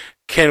like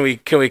can we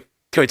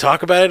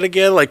talk about it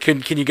again? Like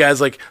can you guys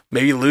like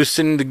maybe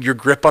loosen your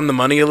grip on the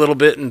money a little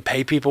bit and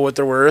pay people what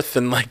they're worth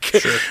and like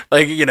sure.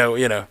 like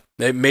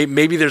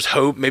maybe there's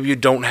hope. Maybe you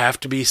don't have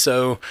to be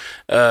so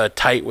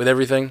tight with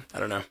everything. I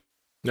don't know.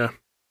 Yeah,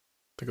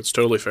 I think it's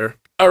totally fair.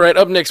 All right,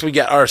 up next we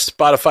got our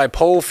Spotify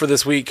poll for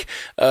this week.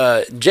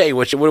 Jay,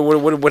 what do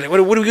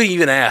we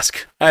even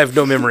ask? I have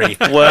no memory.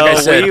 Well, like I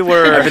said,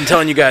 I've been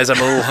telling you guys I'm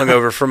a little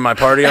hungover from my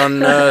party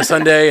on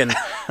Sunday, and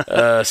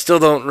still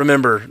don't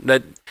remember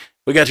that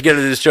we got together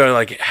to do this show.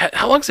 Like,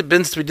 how long has it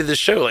been since we did this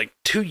show? Like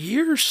 2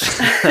 years.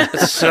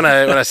 So when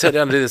I sat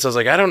down to do this, I was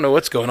like, I don't know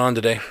what's going on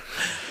today.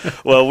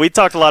 Well, we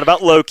talked a lot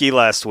about Loki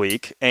last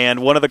week,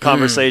 and one of the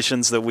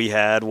conversations that we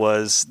had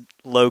was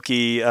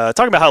Loki,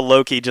 talking about how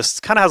Loki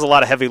just kind of has a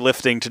lot of heavy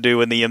lifting to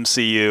do in the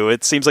MCU.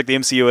 It seems like the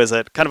MCU is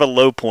at kind of a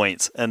low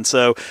point. And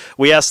so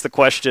we asked the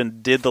question,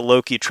 did the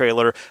Loki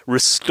trailer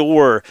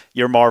restore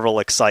your Marvel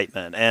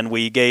excitement? And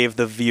we gave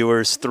the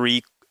viewers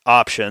 3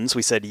 options.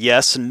 We said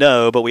yes,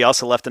 no, but we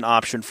also left an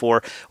option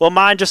for, well,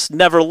 mine just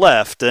never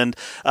left. And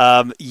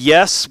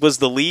yes was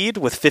the lead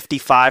with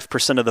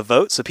 55% of the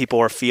vote, so people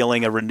are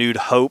feeling a renewed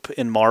hope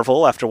in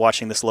Marvel after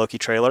watching this Loki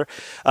trailer.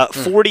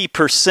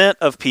 40%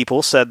 of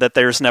people said that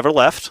theirs never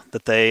left,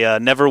 that they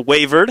never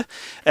wavered,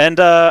 and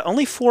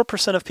only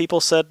 4% of people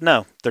said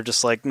no. They're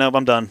just like, no,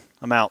 I'm done.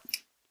 I'm out.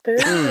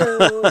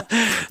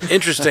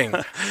 Interesting.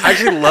 I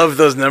actually love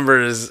those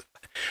numbers.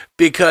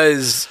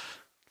 because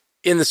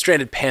in the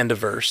Stranded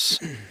Pandaverse,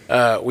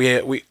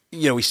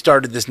 we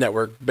started this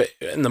network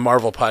in the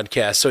Marvel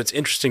podcast, so it's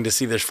interesting to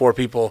see there's 4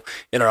 people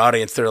in our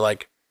audience that are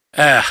like,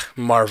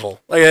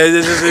 Marvel. Like,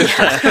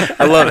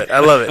 I love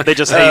it. They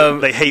just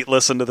hate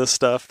listen to this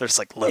stuff. They're just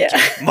like, Loki,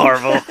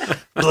 Marvel.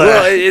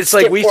 Well, it's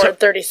like we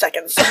 30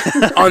 seconds.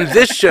 on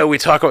this show we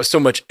talk about so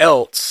much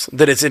else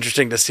that it's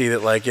interesting to see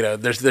that, like,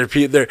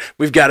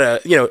 we've got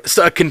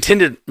a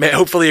contingent,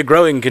 hopefully a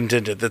growing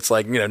contingent that's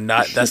like,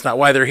 that's not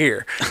why they're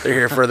here. They're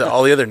here for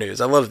all the other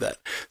news. I love that.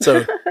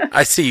 So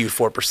I see you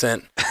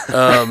 4%.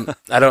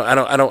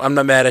 I'm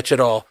not mad at you at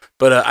all.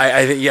 But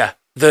I think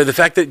the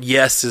fact that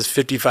yes is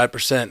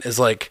 55% is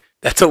like,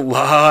 that's a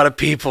lot of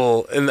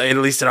people, at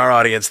least in our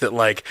audience, that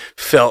like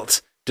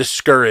felt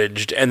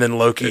discouraged, and then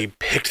Loki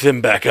picked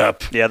them back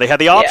up. Yeah, they had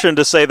the option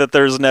to say that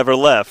there's never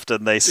left,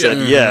 and they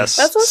said yes.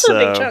 That's also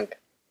a big chunk.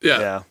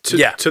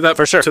 To that,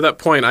 for sure. To that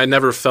point, I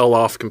never fell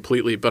off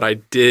completely, but I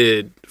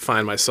did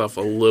find myself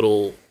a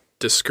little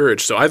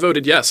discouraged. So I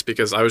voted yes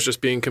because I was just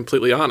being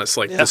completely honest.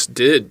 Like, this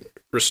did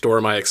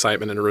restore my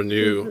excitement and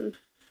renew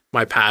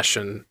my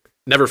passion.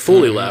 Never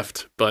fully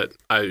left, but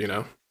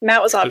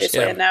Matt was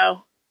obviously a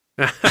no.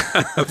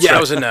 I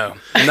was a no.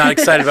 I'm not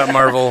excited about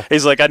Marvel.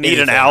 He's like, I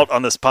need an out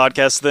on this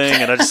podcast thing,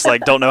 and I just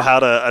don't know how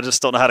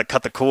to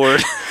cut the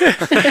cord.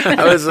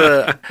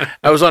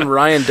 I was on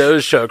Ryan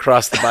Doe's show,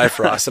 Across the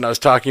Bifrost, and I was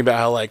talking about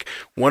how, like,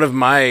 one of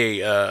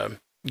my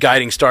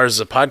guiding stars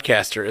as a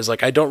podcaster is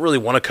like, I don't really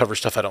want to cover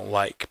stuff I don't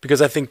like,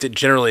 because I think that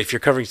generally if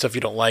you're covering stuff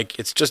you don't like,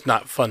 it's just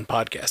not fun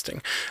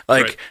podcasting.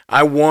 Like, right.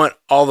 I want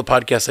all the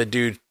podcasts I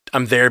do,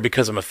 I'm there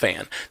because I'm a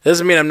fan. That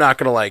doesn't mean I'm not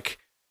going to like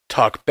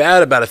talk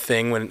bad about a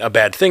thing when a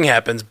bad thing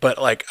happens, but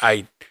like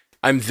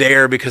I'm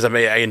there because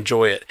I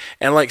enjoy it.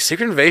 And like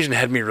Secret Invasion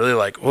had me really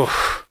like,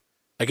 oh,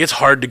 like it's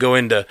hard to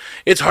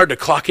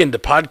clock into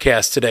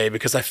podcasts today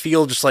because I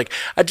feel just like,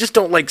 I just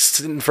don't like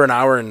sitting for an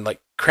hour and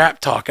like crap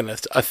talking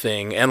a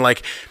thing. And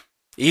like,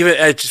 even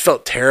it just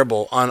felt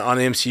terrible on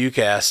the MCU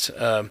cast,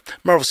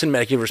 Marvel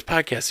Cinematic Universe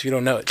podcast. If you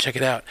don't know it, check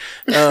it out.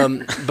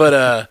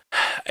 But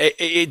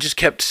it just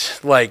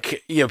kept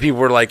like, people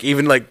were like,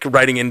 even like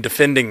writing and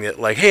defending it,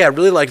 like, hey, I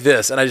really like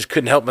this, and I just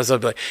couldn't help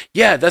myself. Be like,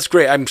 yeah, that's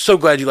great. I'm so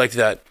glad you liked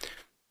that.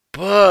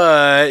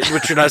 But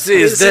what you're not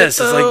seeing is this.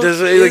 It's like this.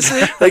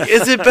 Like,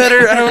 is it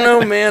better? I don't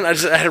know, man. I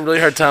had a really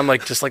hard time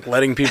like just like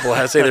letting people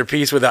say their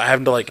piece without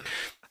having to like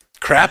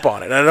crap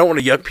on it. And I don't want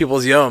to yuck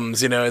people's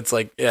yums, It's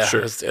like,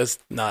 sure. It's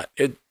not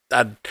it.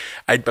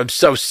 I'm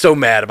so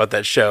mad about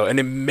that show, and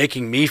it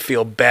making me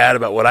feel bad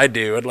about what I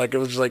do. And like, it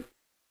was just like,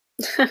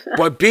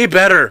 boy, be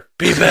better.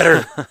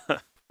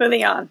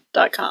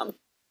 Movingon.com.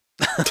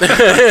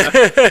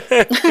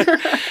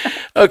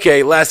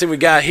 Okay, last thing we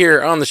got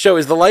here on the show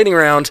is the lightning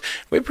round.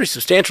 We have a pretty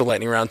substantial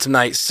lightning round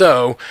tonight.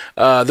 So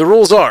the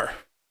rules are,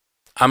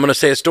 I'm going to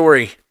say a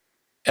story.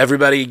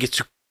 Everybody gets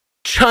to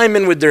chime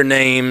in with their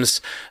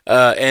names,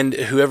 and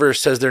whoever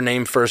says their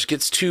name first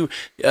gets to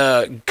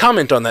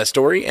comment on that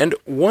story, and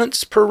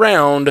once per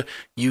round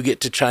you get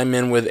to chime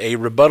in with a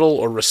rebuttal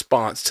or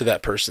response to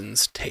that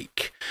person's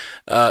take.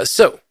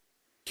 So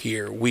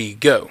here we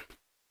go.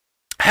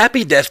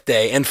 Happy Death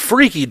Day and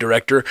freaky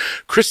director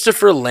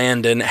Christopher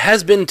Landon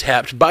has been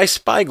tapped by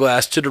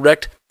Spyglass to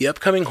direct the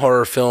upcoming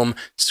horror film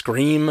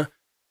Scream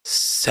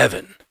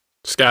 7.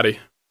 Scotty.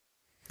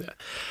 Yeah.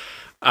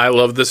 I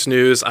love this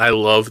news. I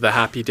love the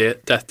Happy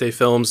Death Day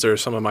films. They're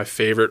some of my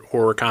favorite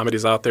horror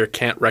comedies out there.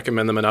 Can't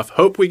recommend them enough.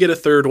 Hope we get a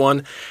third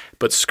one.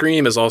 But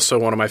Scream is also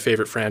one of my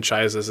favorite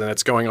franchises, and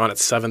it's going on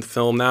its 7th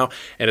film now.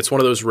 And it's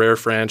one of those rare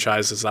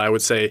franchises that I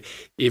would say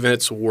even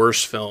its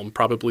worst film,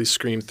 probably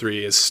Scream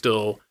 3, is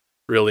still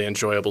really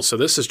enjoyable. So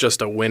this is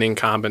just a winning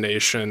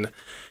combination,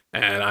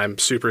 and I'm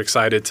super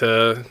excited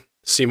to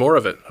see more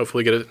of it.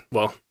 Hopefully get it.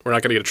 Well, we're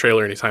not going to get a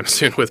trailer anytime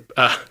soon with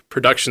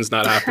production's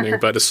not happening,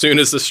 but as soon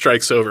as the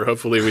strike's over,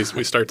 hopefully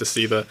we start to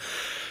see the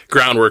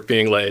groundwork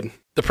being laid.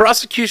 The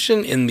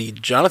prosecution in the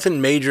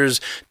Jonathan Majors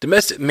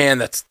domestic, man,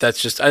 that's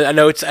just, I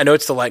know it's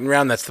the lightning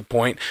round, that's the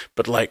point,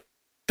 but like,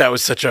 that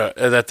was such a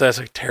that's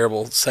a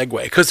terrible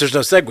segue, because there's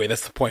no segue.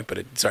 That's the point.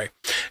 But sorry.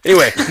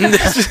 Anyway,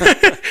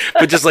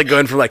 but just like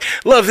going from like,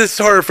 love this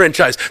horror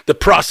franchise, the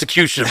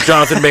prosecution of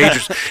Jonathan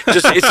Majors.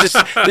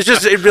 It's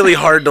just really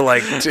hard to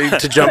like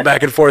to jump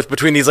back and forth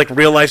between these like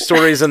real life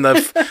stories and the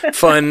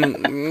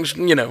fun.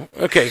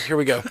 Okay, here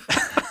we go.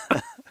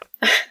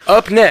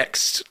 Up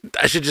next,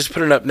 I should just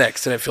put it up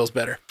next, and it feels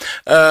better.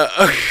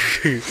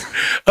 Okay.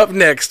 Up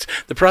next,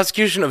 the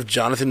prosecution of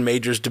Jonathan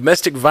Majors'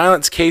 domestic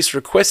violence case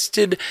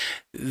requested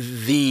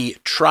the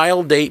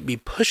trial date be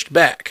pushed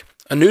back.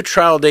 A new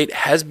trial date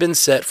has been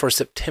set for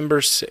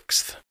September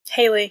 6th.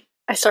 Haley,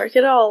 I start to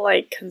get all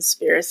like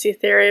conspiracy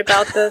theory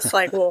about this.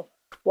 Like, well,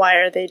 why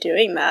are they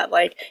doing that?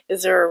 Like,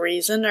 is there a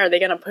reason? Are they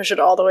going to push it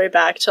all the way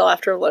back till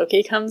after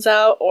Loki comes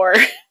out, or?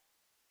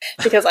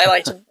 Because I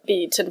like to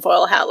be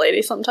tinfoil hat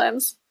lady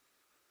sometimes.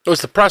 Oh,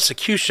 it's the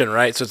prosecution,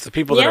 right? So it's the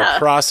people that are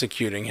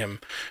prosecuting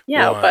him.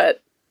 Yeah,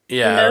 but who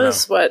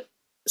knows what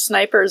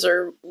snipers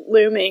are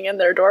looming in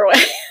their doorway.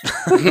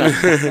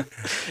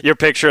 You're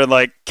picturing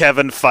like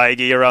Kevin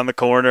Feige around the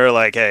corner,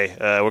 like, "Hey,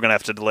 we're gonna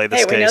have to delay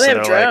this hey, case." We know they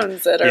have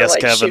drones that are yes,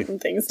 like Kevin. shooting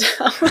things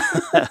down.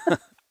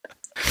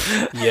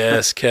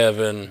 Yes,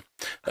 Kevin.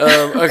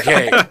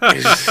 Okay.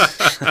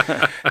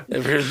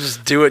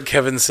 Just do what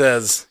Kevin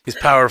says. He's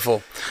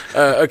powerful.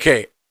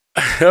 Okay.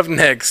 Up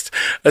next,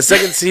 a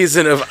second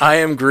season of I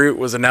Am Groot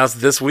was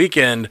announced this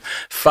weekend.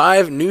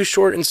 5 new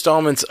short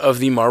installments of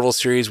the Marvel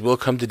series will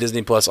come to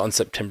Disney Plus on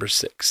September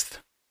 6th.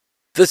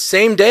 The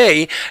same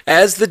day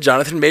as the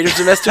Jonathan Majors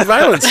domestic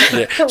violence.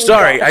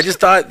 Sorry, I just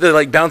thought that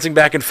like bouncing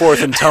back and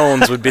forth in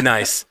tones would be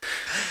nice.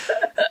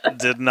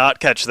 Did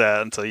not catch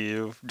that until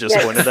you just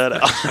pointed that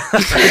out.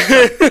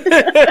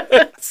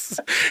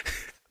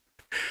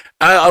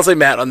 I'll say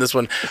Matt on this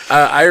one.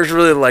 I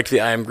really liked the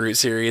I Am Groot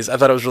series. I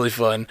thought it was really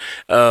fun.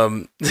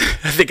 I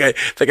think I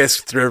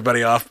threw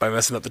everybody off by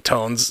messing up the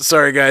tones.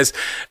 Sorry, guys.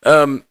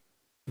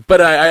 But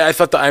I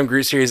thought the I Am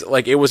Groot series,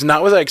 like, it was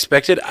not what I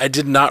expected. I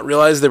did not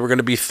realize they were going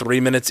to be 3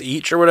 minutes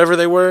each or whatever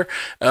they were.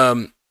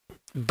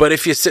 But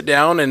if you sit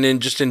down and then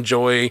just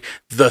enjoy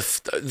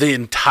the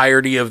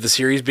entirety of the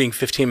series being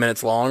 15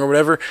 minutes long or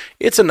whatever,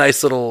 it's a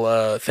nice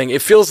little thing.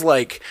 It feels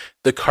like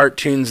the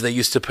cartoons they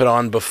used to put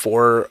on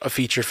before a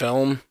feature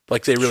film.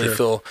 Like they really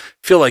feel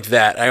like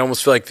that. I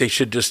almost feel like they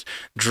should just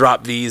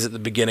drop these at the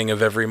beginning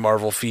of every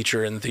Marvel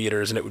feature in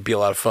theaters, and it would be a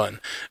lot of fun.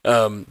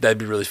 That'd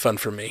be really fun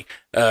for me.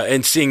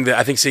 And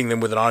I think seeing them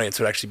with an audience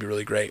would actually be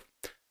really great.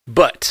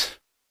 But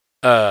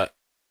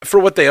for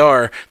what they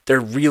are,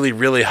 they're really,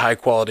 really high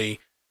quality.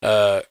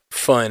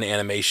 Fun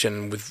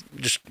animation with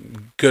just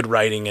good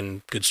writing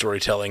and good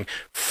storytelling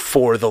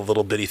for the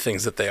little bitty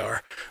things that they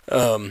are.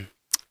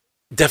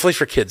 Definitely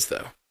for kids,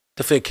 though.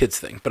 Definitely a kids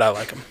thing, but I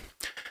like them.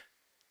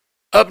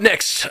 Up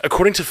next,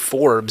 according to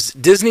Forbes,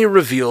 Disney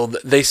revealed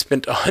they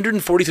spent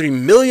 $143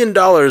 million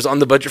on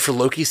the budget for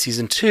Loki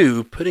Season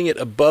 2, putting it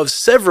above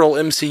several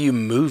MCU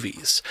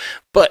movies.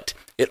 But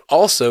it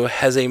also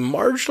has a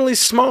marginally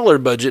smaller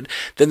budget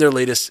than their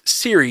latest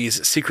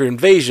series, Secret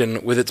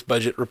Invasion, with its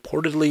budget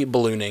reportedly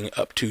ballooning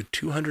up to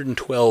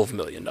 $212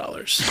 million.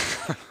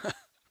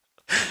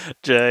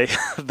 Jay,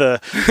 the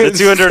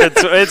 200,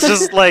 it's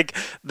just like,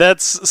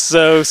 that's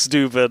so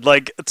stupid.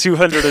 Like,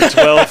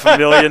 $212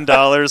 million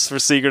for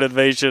Secret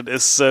Invasion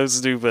is so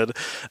stupid.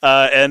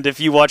 And if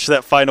you watch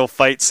that final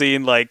fight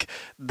scene, like,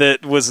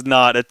 that was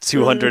not a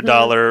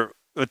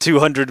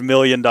 $200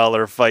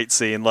 million fight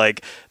scene.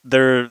 Like,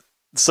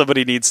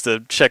 somebody needs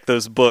to check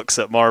those books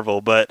at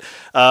Marvel. But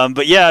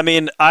yeah, I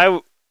mean,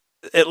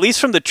 at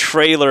least from the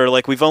trailer,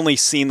 like, we've only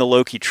seen the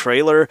Loki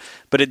trailer,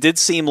 but it did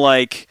seem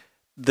like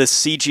the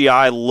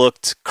CGI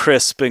looked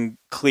crisp and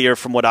clear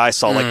from what I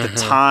saw. Like the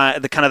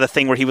time, the kind of the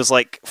thing where he was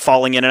like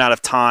falling in and out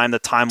of time, the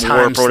time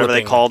warp or whatever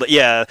they called it.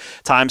 Yeah,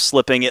 time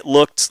slipping. It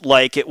looked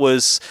like it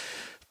was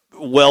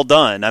well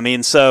done. I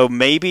mean, so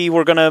maybe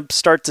we're going to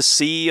start to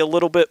see a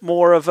little bit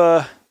more of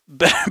a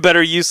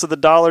better use of the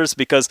dollars,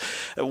 because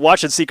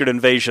watching Secret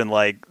Invasion,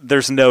 like,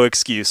 there's no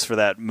excuse for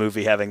that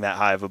movie having that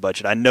high of a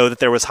budget. I know that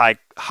there was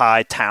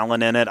high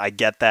talent in it. I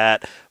get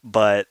that,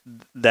 but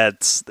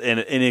that's an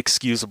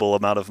inexcusable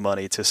amount of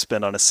money to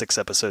spend on a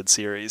 6-episode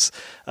series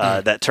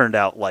that turned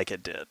out like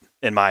it did,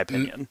 in my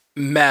opinion.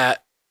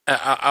 Matt,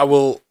 I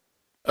will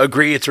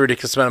agree it's a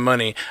ridiculous amount of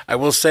money. I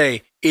will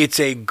say it's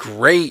a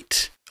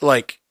great,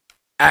 like,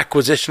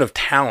 acquisition of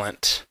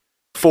talent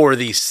for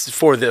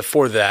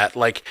that,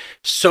 like,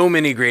 so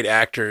many great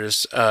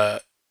actors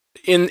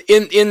in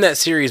that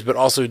series, but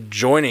also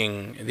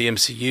joining the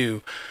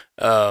MCU,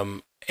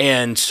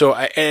 and so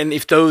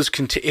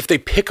if they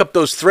pick up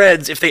those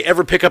threads, if they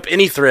ever pick up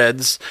any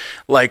threads,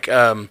 like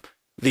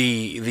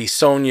the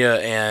Sonya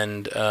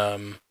and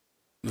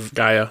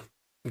Gaia,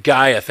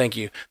 thank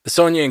you, the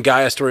Sonya and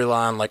Gaia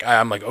storyline, like,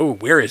 I'm like, oh,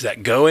 where is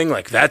that going?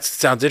 Like, that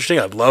sounds interesting.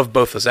 I love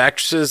both those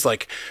actresses.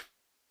 Like,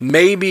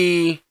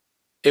 maybe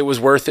it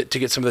was worth it to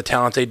get some of the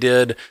talent they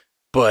did,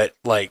 but,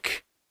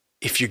 like,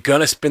 if you're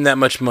gonna spend that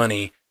much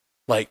money,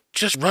 like,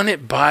 just run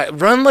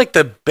like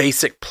the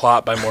basic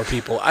plot by more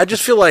people. I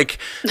feel like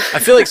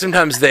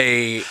sometimes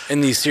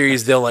in these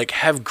series, they'll, like,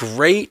 have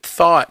great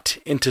thought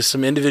into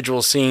some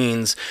individual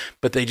scenes,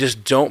 but they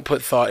just don't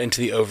put thought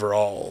into the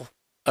overall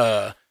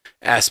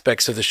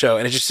aspects of the show.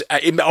 And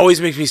it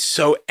always makes me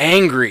so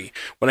angry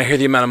when I hear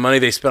the amount of money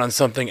they spent on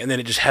something and then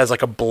it just has,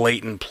 like, a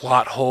blatant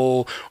plot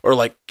hole, or,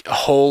 like, a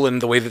hole in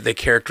the way that they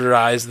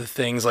characterize the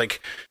things.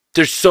 Like,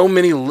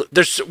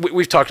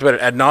 we've talked about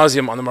it ad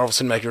nauseum on the Marvel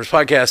Cinematic Universe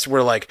podcast,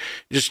 where, like,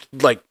 just,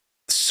 like,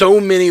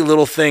 so many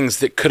little things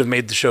that could have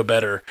made the show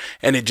better,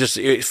 and it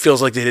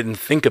feels like they didn't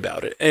think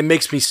about it. And it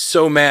makes me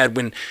so mad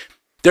when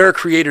there are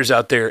creators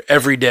out there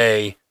every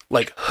day,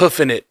 like,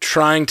 hoofing it,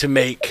 trying to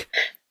make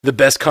the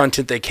best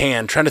content they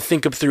can, trying to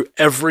think up through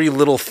every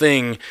little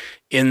thing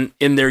in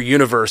their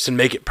universe and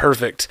make it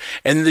perfect.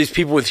 And then these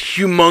people with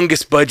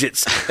humongous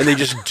budgets, and they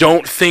just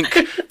don't think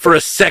for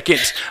a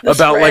second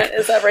about, like,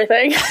 is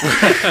everything.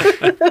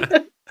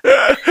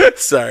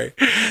 Sorry.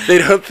 They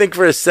don't think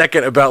for a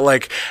second about,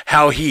 like,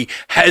 how he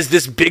has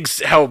this big,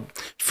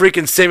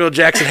 freaking Samuel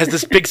Jackson has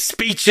this big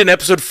speech in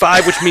episode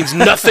 5, which means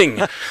nothing.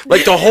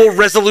 Like, the whole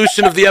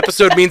resolution of the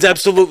episode means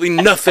absolutely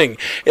nothing.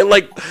 It,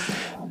 like...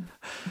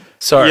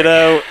 Sorry. You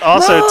know,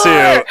 also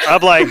too,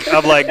 I'm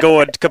like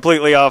going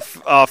completely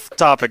off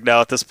topic now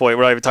at this point.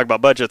 We're not even talking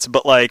about budgets,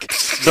 but like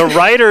the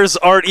writers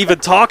aren't even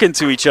talking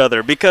to each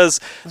other because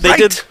they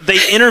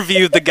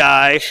interviewed the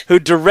guy who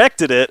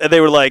directed it, and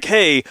they were like,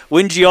 "Hey,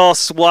 when'd y'all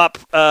swap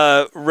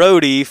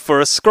Rhodey for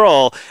a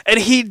Skrull?" And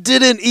he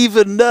didn't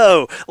even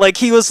know. Like,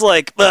 he was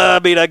like, I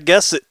mean, I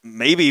guess it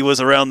maybe was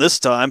around this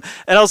time.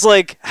 And I was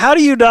like, how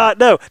do you not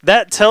know?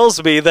 That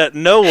tells me that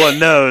no one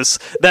knows,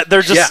 that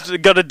they're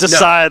just gonna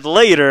decide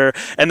later.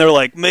 And they're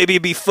like, maybe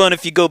it'd be fun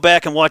if you go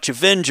back and watch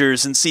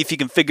Avengers and see if you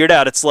can figure it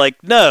out. It's like,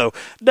 no,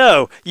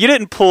 you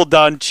didn't pull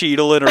Don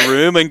Cheadle in a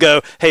room and go,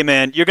 hey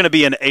man, you're going to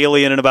be an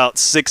alien in about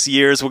 6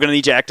 years. We're going to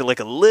need you to act like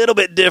a little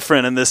bit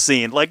different in this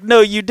scene. Like,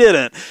 no, you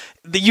didn't.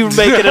 You're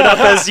making it up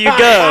as you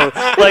go.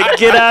 Like,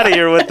 get out of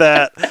here with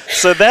that.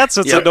 So that's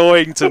what's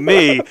annoying to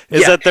me,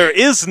 is that there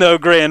is no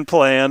grand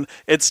plan.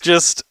 It's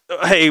just,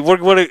 hey,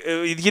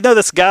 you know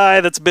this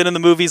guy that's been in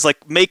the movies,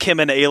 like, make him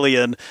an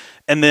alien,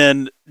 and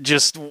then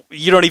just,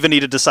 you don't even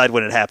need to decide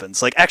when it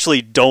happens. Like,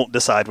 actually don't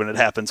decide when it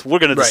happens. We're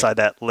going to decide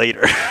that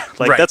later.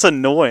 Like, that's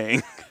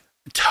annoying.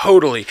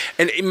 Totally.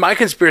 And my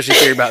conspiracy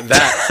theory about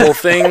that whole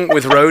thing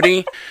with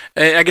Rhodey,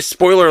 and I guess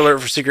spoiler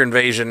alert for Secret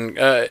Invasion,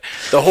 the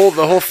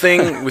whole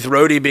thing with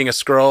Rhodey being a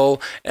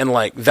Skrull and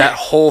like that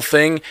whole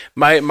thing,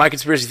 my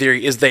conspiracy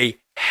theory is they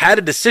had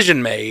a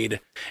decision made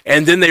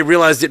and then they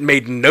realized it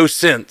made no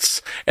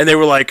sense and they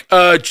were like,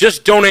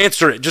 just don't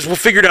answer it. Just we'll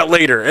figure it out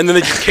later. And then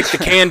they just kicked the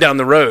can down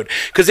the road.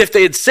 Because if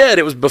they had said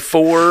it was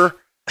before,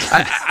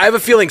 I have a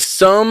feeling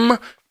some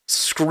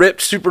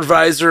script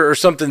supervisor or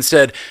something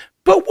said,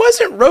 but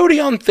wasn't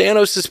Rhodey on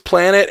Thanos'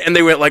 planet? And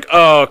they went like,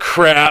 oh,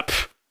 crap.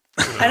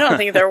 I don't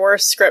think there were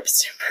script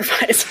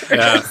supervisors.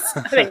 Yeah.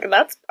 I think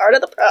that's part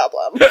of the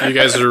problem. You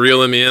guys are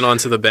reeling me in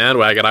onto the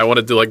bandwagon. I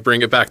wanted to like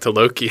bring it back to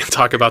Loki and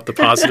talk about the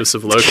positives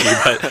of Loki,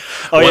 but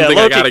one thing Loki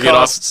I got to get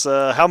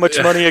off. How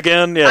much money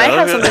again? Yeah, I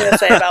have something to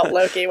say about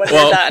Loki when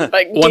you're done.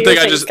 But one thing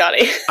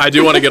I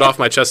do want to get off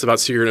my chest about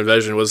Secret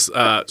Invasion was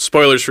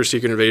spoilers for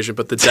Secret Invasion,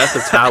 but the death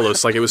of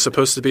Talos. Like, it was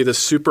supposed to be this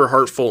super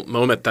heartfelt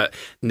moment that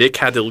Nick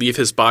had to leave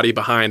his body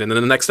behind, and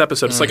then the next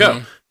episode, it's like,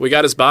 oh, we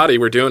got his body.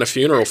 We're doing a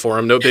funeral for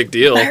him. No big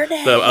deal.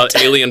 The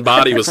alien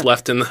body was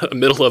left in the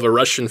middle of a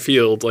Russian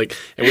field, like,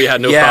 and we had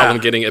no problem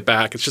getting it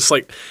back. It's just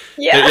like,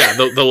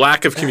 the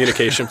lack of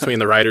communication between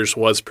the writers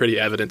was pretty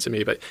evident to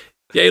me. But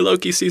yay,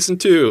 Loki season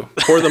 2!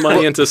 Pour the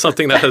money into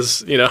something that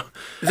has,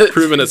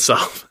 proven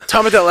itself.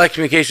 Talking about that lack of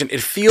communication,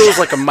 it feels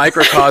like a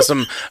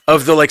microcosm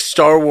of the like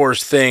Star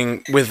Wars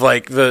thing with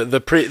like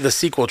the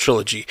sequel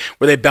trilogy,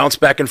 where they bounce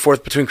back and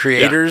forth between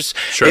creators.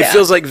 Yeah, sure. It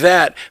feels like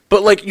that,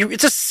 but like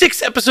it's a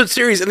 6-episode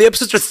series, and the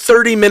episodes are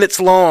 30 minutes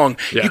long.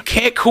 Yeah. You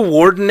can't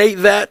coordinate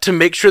that to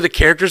make sure the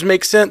characters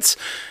make sense.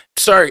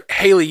 Sorry,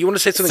 Haley, you want to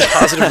say something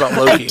positive about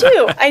Loki?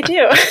 I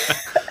do.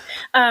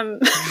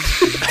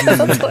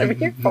 That's what I'm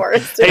here for.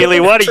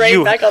 Haley, why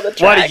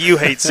do you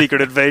hate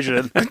Secret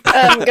Invasion? Go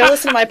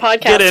listen to my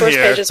podcast, Source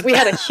Pages. We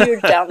had a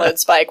huge download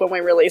spike when we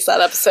released that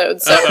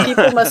episode, so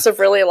people must have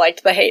really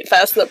liked the hate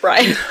fest that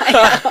Brian and I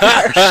had on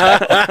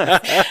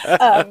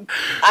our show.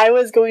 I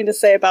was going to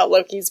say about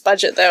Loki's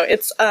budget, though,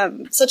 it's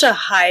such a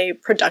high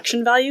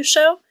production value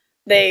show.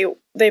 They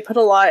put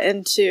a lot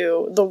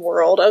into the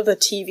world of the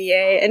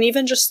TVA, and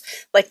even just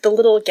like the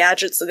little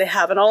gadgets that they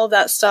have and all of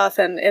that stuff.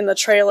 And in the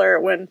trailer,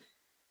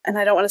 and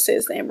I don't want to say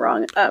his name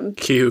wrong.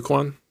 Ki-Hu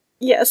Kwan?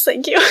 Yes,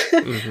 thank you.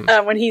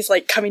 Mm-hmm. When he's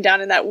like coming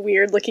down in that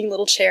weird looking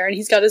little chair and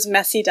he's got his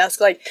messy desk.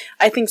 Like,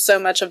 I think so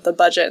much of the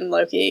budget in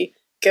Loki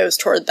goes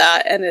toward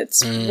that, and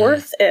it's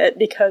worth it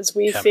because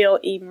we feel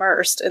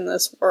immersed in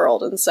this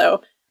world. And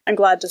so I'm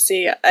glad to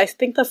see. I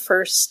think the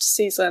first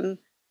season,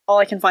 all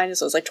I can find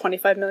is it was like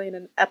 25 million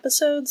in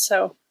episodes.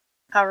 So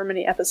however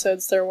many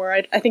episodes there were,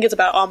 I think it's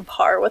about on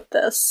par with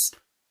this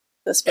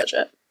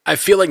budget. I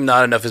feel like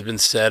not enough has been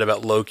said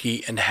about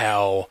Loki and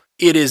how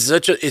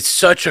it's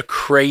such a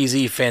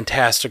crazy,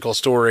 fantastical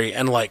story,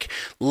 and like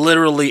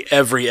literally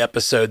every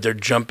episode they're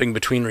jumping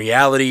between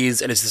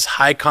realities, and it's this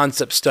high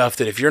concept stuff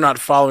that if you're not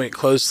following it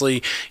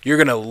closely, you're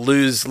gonna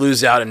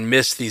lose out and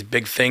miss these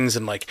big things,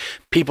 and like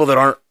people that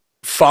aren't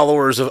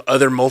followers of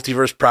other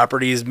multiverse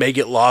properties may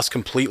get lost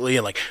completely,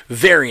 and like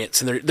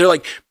variants, and they're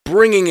like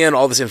bringing in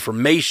all this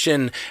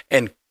information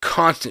and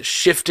constant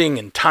shifting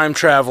and time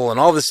travel and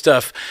all this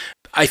stuff.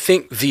 I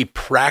think the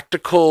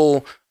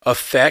practical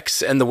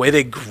effects and the way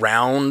they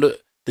ground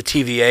the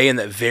TVA in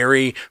that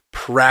very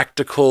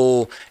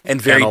practical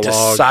and very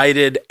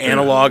decided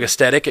analog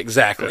aesthetic,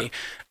 exactly. Yeah.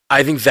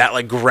 I think that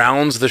like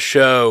grounds the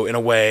show in a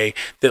way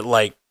that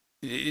like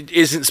it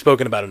isn't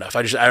spoken about enough.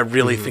 I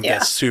really think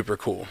that's super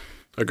cool.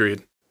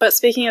 Agreed. But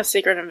speaking of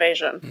Secret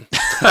Invasion,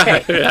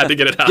 okay. I had to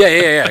get it out.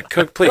 Yeah.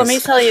 Please. Let me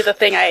tell you the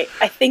thing I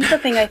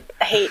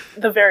hate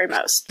the very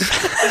most.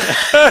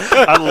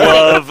 I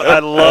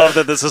love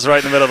that this is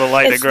right in the middle of the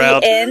lightning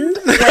round. The end.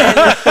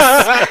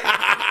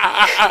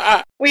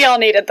 We all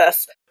needed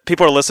this.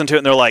 people are listening to it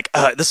and they're like,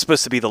 this is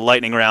supposed to be the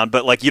lightning round,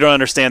 but like you don't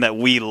understand that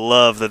we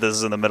love that this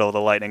is in the middle of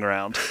the lightning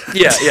round.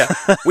 Yeah.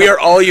 We are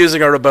all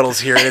using our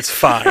rebuttals here, and it's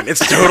fine.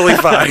 It's totally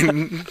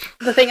fine.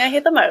 The thing I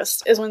hate the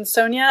most is when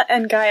Sonia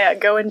and Gaia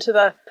go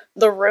into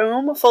the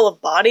room full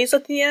of bodies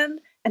at the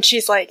end, and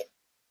she's like,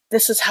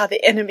 this is how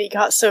the enemy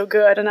got so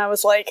good. And I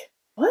was like,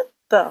 what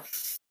the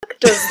fuck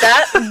does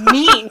that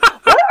mean?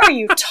 What are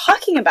you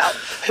talking about?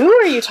 Who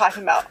are you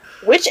talking about?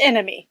 Which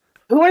enemy?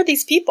 Who are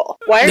these people?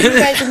 Why are you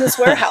guys in this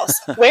warehouse?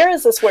 Where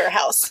is this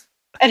warehouse?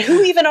 And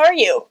who even are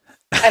you?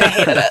 And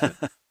I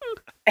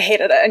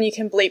hated it. And you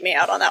can bleep me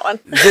out on that one.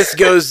 This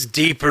goes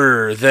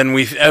deeper than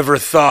we've ever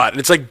thought. And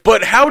it's like,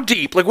 but how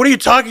deep? Like, what are you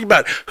talking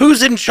about?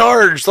 Who's in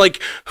charge? Like,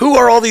 who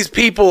are all these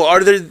people?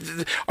 Are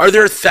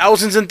there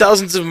thousands and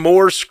thousands of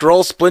more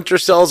Skrull splinter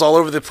cells all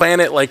over the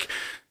planet? Like,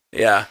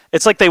 yeah.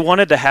 It's like they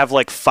wanted to have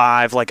like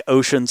 5 like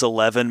Ocean's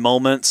 11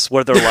 moments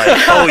where they're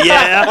like, oh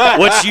yeah,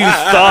 what you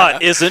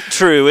thought isn't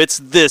true. It's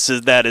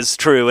that is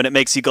true. And it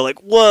makes you go like,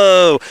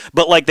 whoa.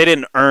 But like they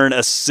didn't earn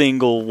a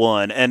single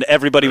one. And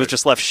everybody was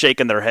just left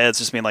shaking their heads,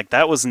 just being like,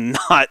 that was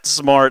not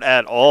smart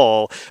at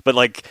all. But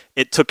like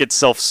it took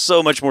itself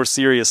so much more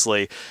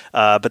seriously.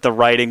 But the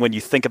writing, when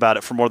you think about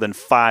it for more than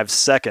 5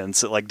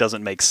 seconds, it like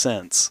doesn't make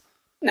sense.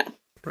 No.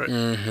 Right.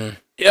 Mm-hmm.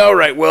 Yeah, all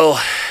right, well...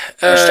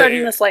 We're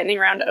starting this lightning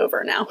round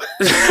over now.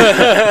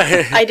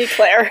 I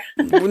declare.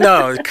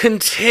 No,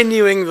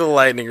 continuing the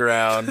lightning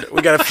round.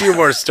 We got a few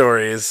more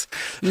stories.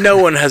 No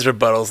one has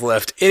rebuttals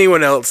left.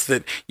 Anyone else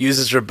that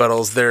uses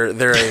rebuttals,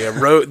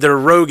 they're a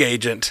rogue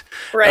agent.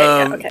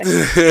 Right, okay.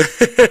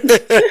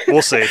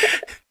 We'll see.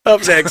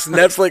 Up next,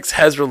 Netflix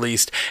has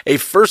released a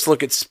first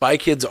look at Spy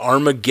Kids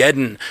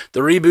Armageddon,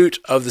 the reboot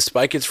of the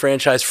Spy Kids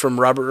franchise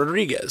from Robert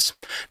Rodriguez.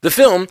 The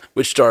film,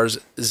 which stars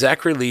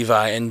Zachary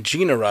Levi and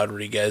Gina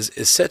Rodriguez,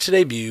 is set to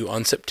debut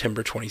on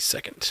September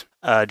 22nd.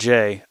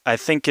 Jay, I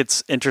think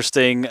it's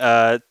interesting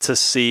to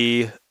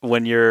see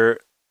when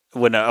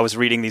I was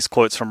reading these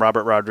quotes from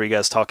Robert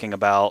Rodriguez talking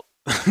about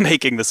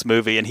making this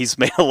movie, and he's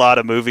made a lot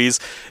of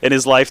movies in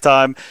his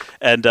lifetime,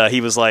 and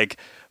he was like,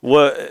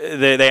 what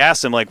they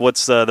asked him, like,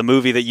 what's the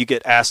movie that you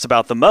get asked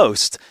about the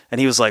most? And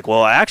he was like,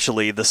 well,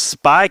 actually, the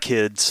Spy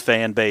Kids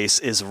fan base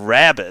is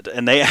rabid,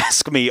 and they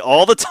ask me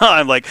all the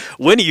time, like,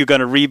 when are you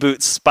going to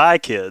reboot Spy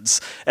Kids?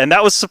 And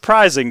that was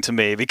surprising to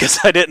me because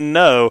I didn't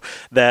know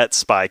that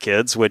Spy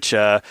Kids, which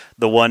the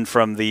one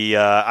from the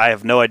I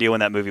have no idea when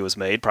that movie was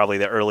made, probably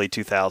the early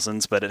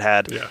 2000s, but it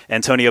had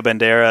Antonio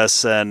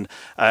Banderas and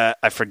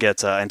I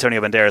forget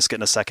Antonio Banderas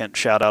getting a second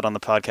shout out on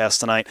the podcast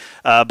tonight,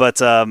 but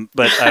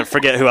I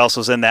forget who else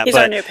was in that. He's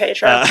our new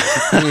patron.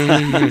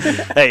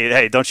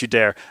 Hey, don't you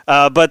dare.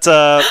 Was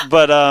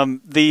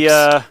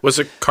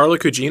it Carla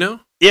Cugino?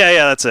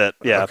 Yeah, that's it.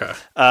 Yeah. Okay.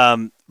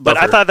 But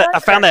I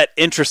found that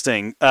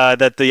interesting,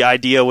 that the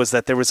idea was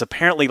that there was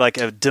apparently like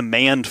a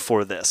demand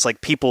for this. Like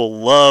people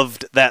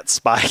loved that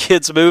Spy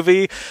Kids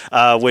movie,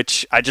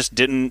 which I just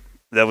didn't,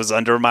 that was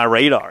under my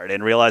radar. I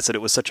didn't realize that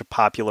it was such a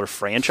popular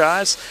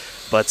franchise,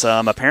 but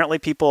apparently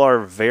people are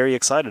very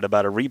excited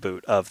about a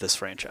reboot of this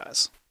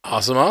franchise.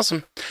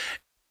 Awesome.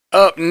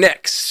 Up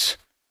next,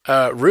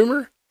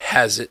 rumor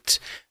has it,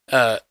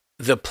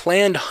 the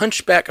planned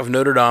Hunchback of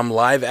Notre Dame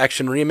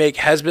live-action remake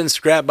has been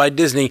scrapped by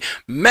Disney.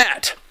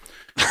 Matt!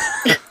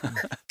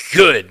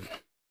 Good.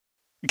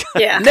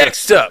 Yeah.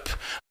 Next up,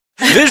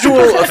 visual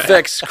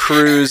effects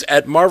crews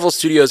at Marvel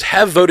Studios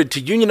have voted to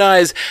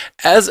unionize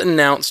as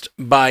announced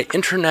by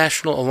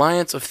International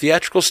Alliance of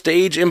Theatrical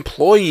Stage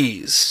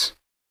Employees.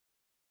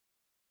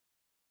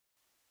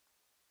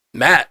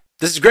 Matt,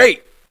 this is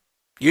great.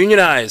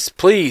 Unionize,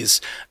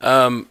 please.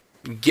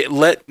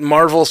 Let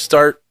Marvel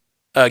start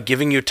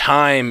giving you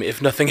time,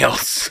 if nothing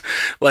else.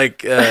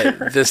 Like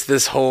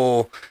this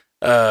whole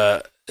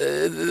a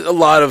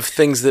lot of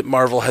things that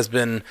Marvel has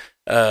been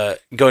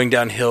going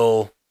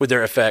downhill with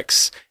their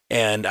effects,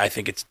 and I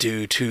think it's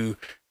due to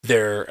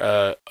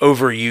their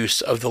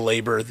overuse of the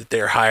labor that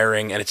they're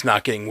hiring, and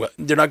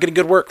they're not getting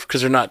good work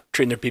because they're not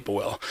treating their people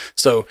well.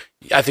 So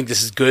I think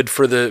this is good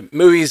for the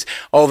movies,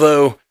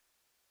 although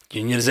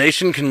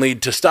unionization can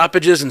lead to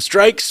stoppages and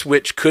strikes,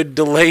 which could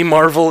delay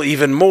Marvel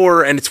even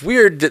more. And it's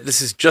weird that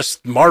this is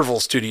just Marvel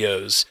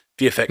Studios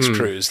VFX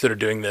crews that are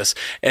doing this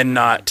and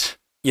not,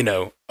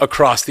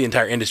 across the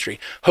entire industry.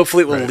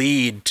 Hopefully it will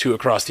lead to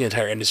across the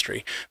entire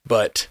industry.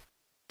 But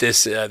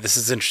this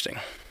is interesting.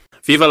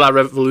 Viva la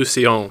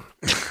revolution.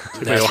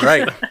 That's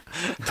right.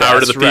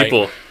 Power to the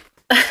people.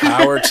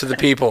 Power to the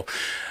people.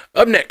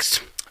 Up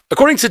next,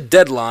 according to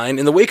Deadline,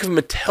 in the wake of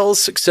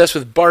Mattel's success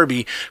with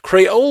Barbie,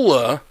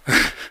 Crayola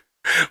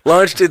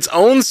launched its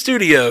own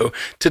studio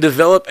to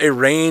develop a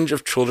range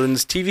of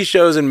children's TV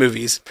shows and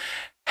movies.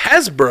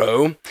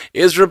 Hasbro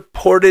is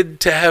reported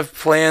to have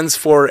plans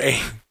for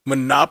a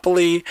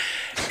Monopoly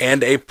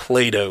and a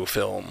Play-Doh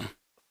film.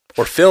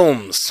 Or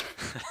films.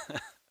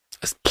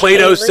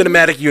 Play-Doh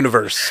Cinematic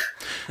Universe.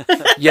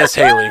 Yes,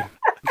 Haley.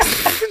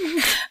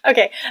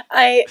 Okay,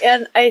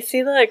 I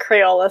see the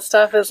Crayola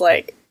stuff as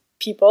like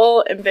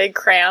people in big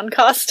crayon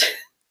costumes.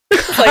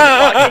 like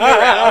walking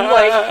around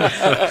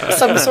like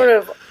some sort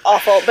of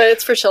awful, but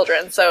it's for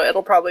children, so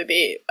it'll probably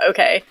be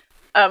okay.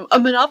 A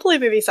Monopoly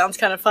movie sounds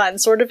kind of fun,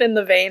 sort of in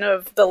the vein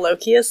of the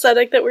Loki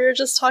aesthetic that we were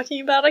just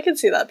talking about. I could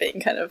see that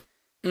being kind of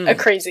a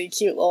crazy,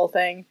 cute little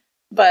thing.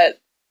 But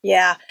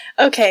yeah,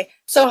 okay.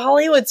 So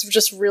Hollywood's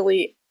just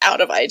really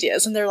out of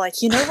ideas, and they're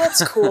like, you know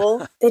what's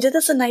cool? They did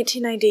this in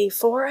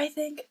 1994, I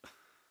think.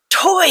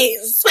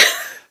 Toys.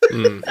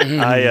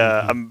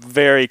 I'm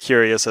very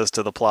curious as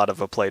to the plot of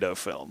a Play-Doh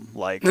film.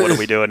 Like, what are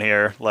we doing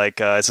here?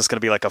 Like, is this going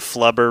to be like a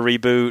Flubber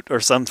reboot or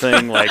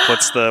something? Like,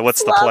 what's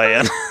the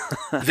plan?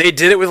 They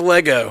did it with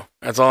Lego.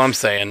 That's all I'm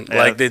saying. Yeah,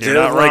 like, they did it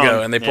with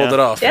Lego, and they pulled it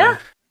off. Yeah.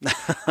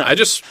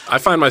 I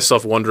find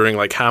myself wondering,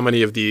 like, how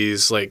many of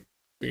these, like,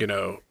 you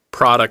know,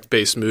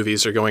 product-based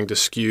movies are going to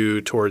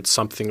skew towards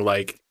something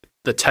like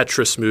the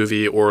Tetris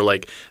movie or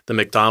like the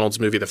McDonald's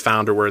movie, The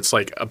Founder, where it's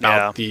like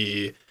about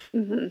the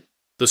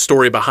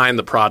story behind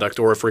the product,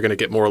 or if we're going to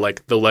get more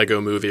like the Lego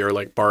movie or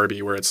like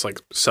Barbie, where it's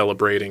like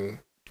celebrating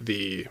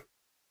the,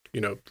 you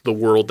know, the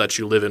world that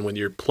you live in when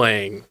you're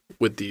playing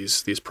with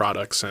these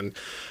products. And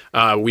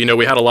we know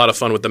we had a lot of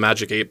fun with the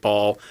Magic 8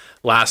 Ball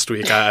last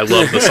week. I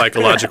love the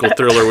psychological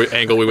thriller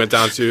angle we went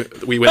down.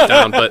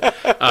 But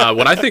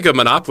when I think of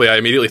Monopoly, I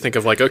immediately think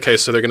of like, okay,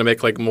 so they're going to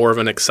make like more of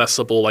an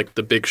accessible, like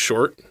The Big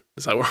Short.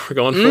 Is that what we're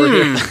going for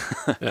here?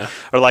 Yeah.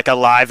 Or like a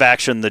live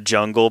action The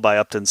Jungle by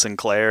Upton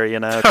Sinclair,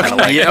 you know, kind of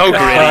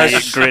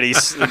like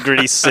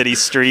gritty city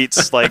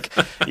streets, like,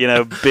 you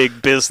know,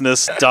 big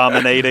business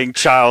dominating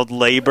child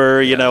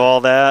labor, you know,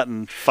 all that,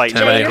 and fighting.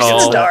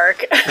 It's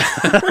dark.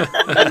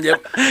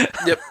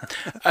 Yep.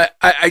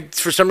 I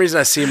for some reason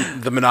I see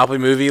the Monopoly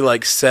movie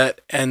like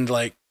set and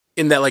like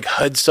in that like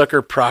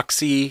Hudsucker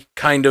Proxy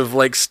kind of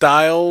like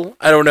style.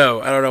 I don't know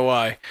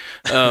why.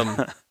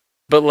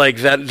 But like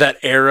that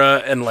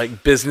era and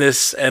like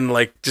business and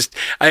like just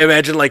I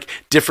imagine like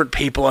different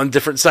people on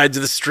different sides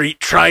of the street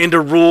trying to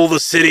rule the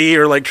city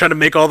or like trying to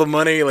make all the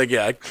money. Like,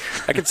 yeah,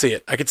 I could see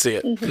it.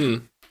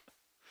 Mm-hmm.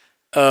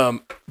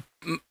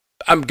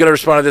 I'm gonna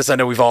respond to this. I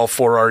know we've all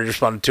four already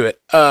responded to it.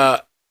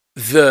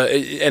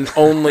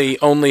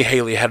 Only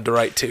Haley had the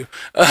right to.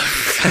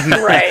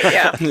 Right,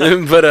 yeah.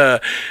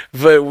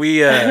 but we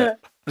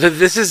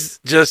this is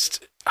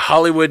just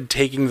Hollywood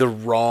taking the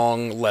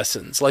wrong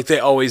lessons, like they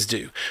always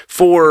do.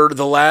 For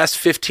the last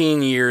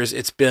 15 years,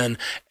 it's been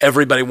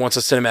everybody wants a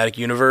cinematic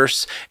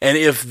universe, and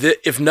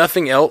if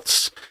nothing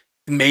else,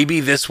 maybe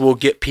this will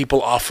get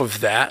people off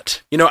of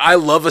that. You know, I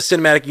love a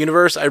cinematic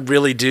universe, I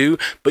really do,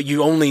 but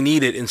you only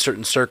need it in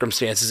certain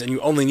circumstances, and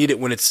you only need it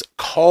when it's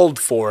called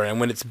for and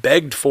when it's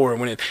begged for and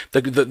when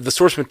the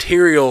source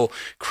material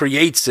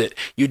creates it.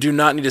 You do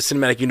not need a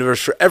cinematic universe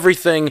for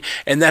everything,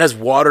 and that has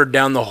watered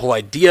down the whole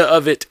idea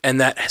of it, and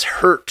that has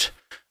hurt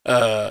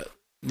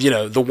you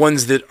know, the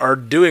ones that are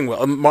doing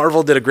well.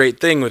 Marvel did a great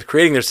thing with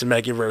creating their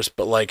cinematic universe,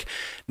 but like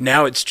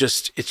now it's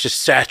just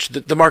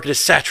the market is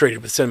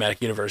saturated with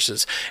cinematic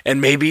universes, and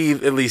maybe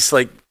at least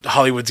like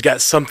Hollywood's got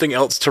something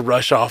else to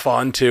rush off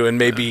onto, and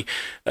maybe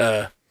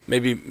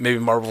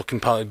Marvel can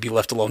probably be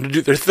left alone to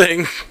do their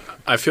thing.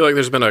 I feel like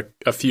there's been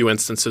a few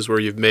instances where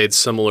you've made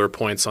similar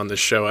points on this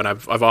show, and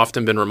I've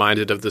often been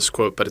reminded of this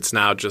quote, but it's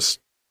now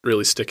just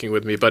really sticking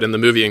with me. But in the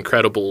movie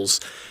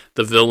Incredibles,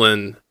 the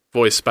villain,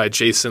 voiced by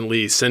Jason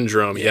Lee,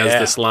 Syndrome, he has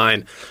this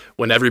line,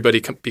 when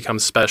everybody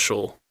becomes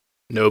special,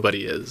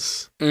 nobody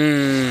is.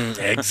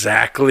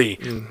 Exactly.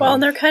 Mm-hmm. Well,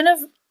 and they're kind of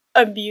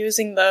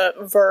abusing the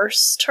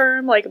verse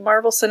term. Like,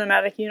 Marvel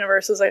Cinematic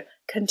Universe is a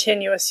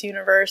continuous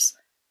universe,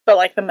 but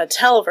like the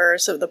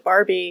Mattelverse of the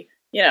Barbie,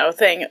 you know,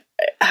 thing,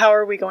 how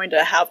are we going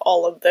to have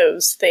all of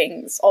those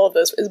things? All of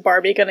those, is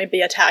Barbie going to be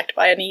attacked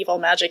by an evil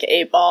magic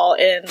 8-ball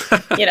in,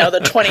 you know,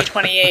 the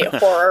 2028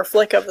 horror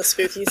flick of the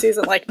spooky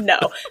season? Like, no.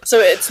 So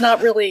it's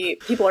not really,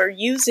 people are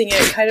using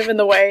it kind of in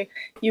the way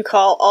you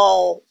call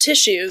all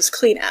tissues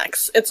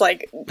Kleenex. It's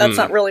like, that's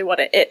not really what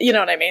it is. You know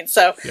what I mean?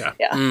 So, yeah.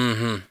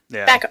 Mm-hmm.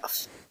 Yeah. Back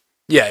off.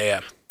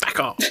 Yeah. Back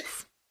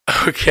off.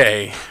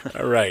 Okay.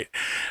 All right.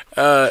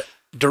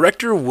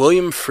 Director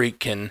William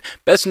Friedkin,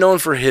 best known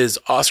for his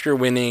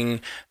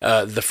Oscar-winning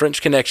The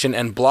French Connection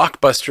and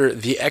blockbuster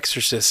The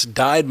Exorcist,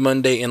 died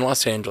Monday in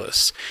Los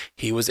Angeles.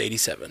 He was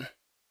 87.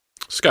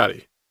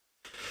 Scotty.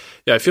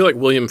 Yeah, I feel like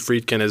William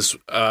Friedkin is,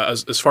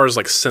 as far as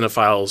like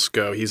cinephiles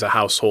go, he's a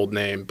household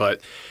name, but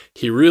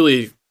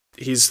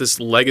he's this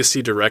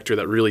legacy director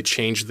that really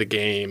changed the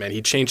game, and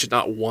he changed it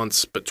not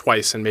once, but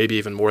twice, and maybe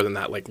even more than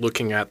that. Like,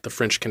 looking at The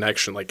French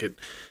Connection, like, it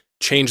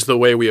changed the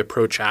way we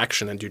approach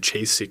action and do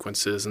chase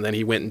sequences, and then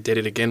he went and did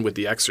it again with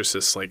The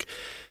Exorcist. Like,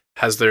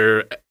 has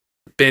there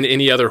been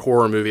any other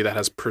horror movie that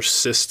has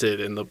persisted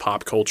in the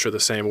pop culture the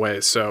same way?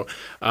 So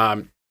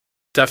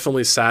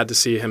definitely sad to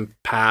see him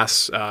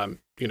pass.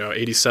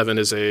 87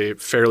 is a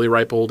fairly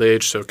ripe old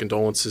age, so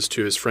condolences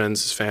to his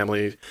friends, his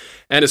family,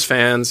 and his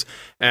fans.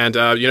 And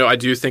I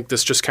do think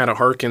this just kind of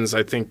harkens,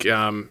 I think,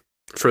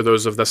 for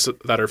those of us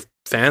that are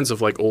fans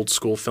of like old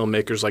school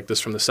filmmakers like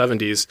this from the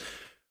 70s,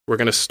 we're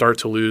going to start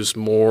to lose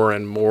more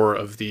and more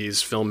of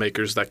these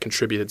filmmakers that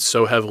contributed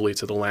so heavily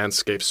to the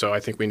landscape. So I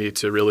think we need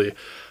to really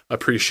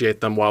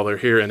appreciate them while they're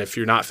here. And if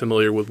you're not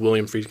familiar with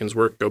William Friedkin's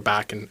work, go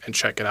back and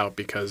check it out,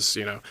 because,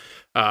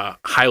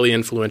 highly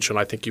influential.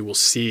 And I think you will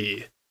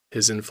see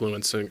his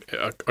influence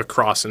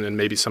across and in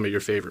maybe some of your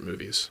favorite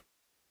movies.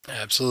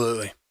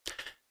 Absolutely.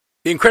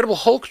 The Incredible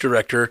Hulk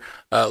director,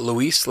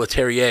 Louis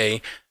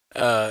Leterrier,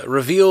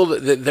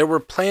 revealed that there were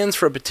plans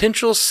for a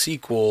potential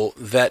sequel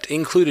that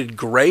included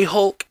Grey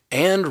Hulk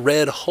and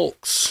Red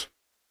Hulks.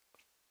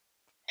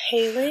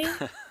 Haley?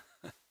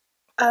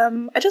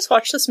 I just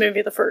watched this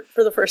movie for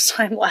the first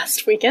time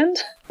last weekend.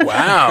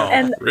 Wow.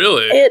 And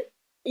really?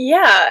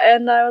 Yeah,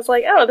 and I was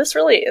like, oh, this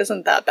really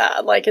isn't that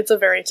bad. Like, it's a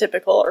very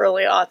typical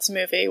early aughts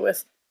movie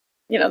with,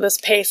 this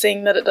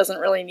pacing that it doesn't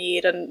really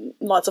need and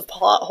lots of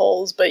plot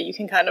holes, but you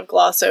can kind of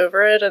gloss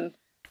over it. And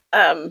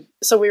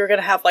so we were going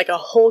to have like a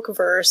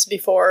Hulkverse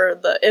before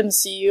the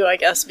MCU, I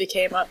guess,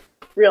 became a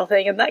real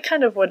thing. And that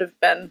kind of would have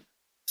been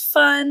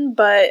fun,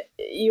 but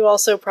you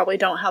also probably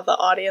don't have the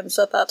audience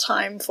at that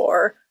time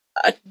for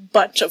a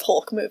bunch of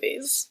Hulk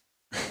movies.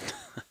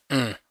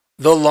 The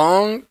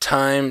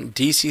longtime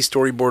DC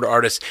storyboard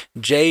artist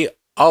Jay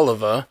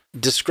Oliva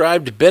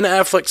described Ben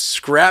Affleck's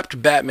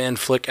scrapped Batman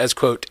flick as,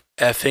 quote,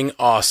 effing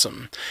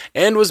awesome,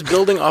 and was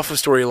building off of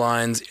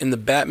storylines in the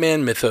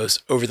Batman mythos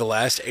over the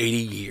last 80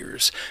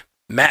 years.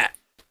 Matt,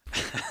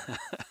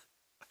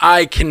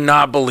 I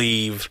cannot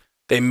believe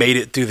they made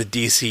it through the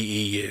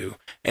DCEU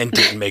and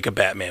didn't make a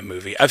Batman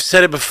movie. I've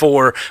said it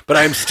before, but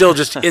I'm still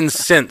just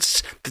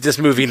incensed that this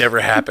movie never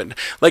happened.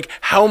 Like,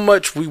 how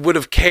much we would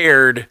have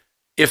cared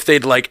if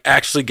they'd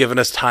actually given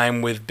us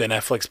time with Ben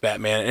Affleck's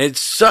Batman. And it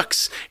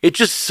sucks. It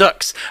just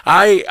sucks.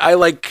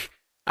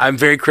 I'm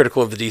very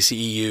critical of the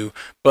DCEU,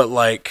 but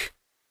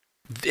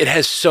it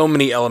has so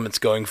many elements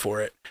going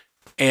for it,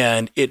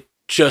 and it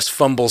just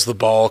fumbles the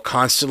ball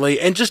constantly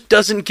and just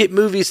doesn't get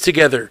movies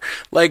together.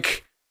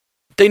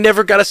 They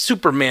never got a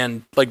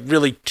Superman,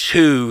 really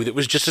 2 that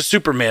was just a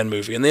Superman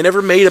movie, and they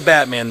never made a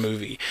Batman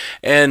movie.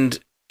 And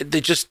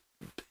they just,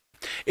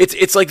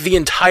 it's like the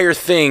entire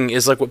thing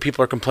is like what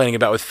people are complaining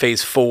about with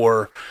Phase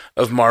 4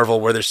 of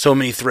Marvel, where there's so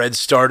many threads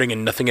starting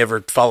and nothing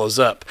ever follows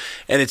up.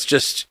 And it's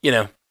just,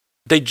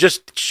 they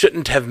just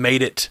shouldn't have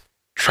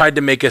tried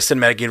to make a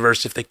cinematic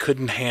universe if they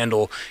couldn't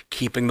handle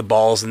keeping the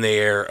balls in the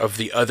air of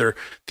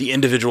the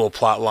individual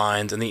plot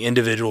lines and the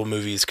individual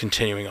movies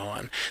continuing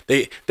on.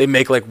 They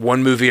make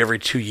one movie every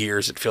 2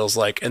 years, it feels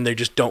like, and they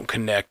just don't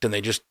connect, and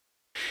it just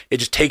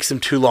takes them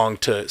too long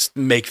to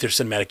make their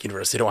cinematic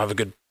universe. They don't have a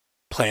good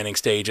planning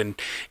stage,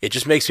 and it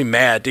just makes me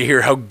mad to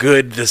hear how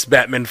good this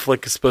Batman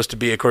flick is supposed to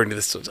be according to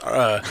this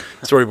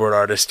storyboard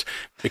artist,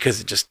 because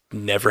it just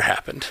never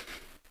happened.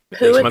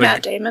 Who would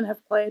Matt Damon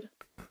have played?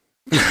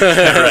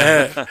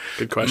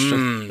 Good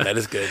question. That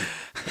is good.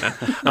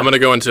 I'm going to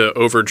go into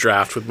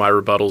overdraft with my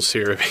rebuttals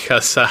here,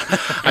 because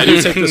I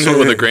do take this one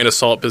with a grain of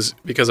salt,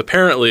 because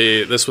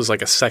apparently this was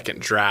a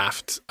second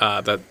draft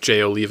that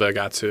Jay Oliva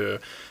got to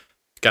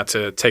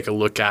take a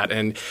look at.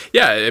 And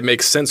yeah, it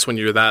makes sense when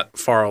you're that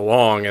far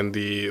along and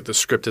the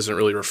script isn't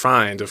really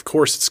refined. Of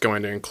course, it's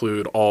going to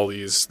include all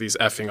these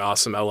effing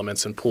awesome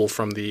elements and pull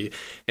from the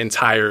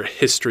entire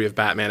history of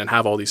Batman and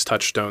have all these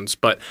touchstones.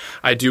 But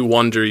I do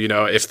wonder,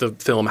 if the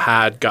film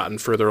had gotten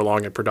further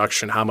along in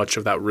production, how much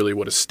of that really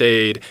would have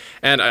stayed.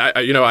 And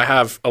I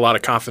have a lot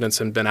of confidence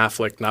in Ben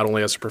Affleck, not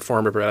only as a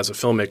performer, but as a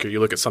filmmaker. You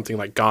look at something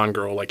like Gone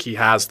Girl, he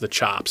has the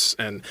chops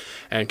and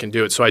can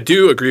do it. So I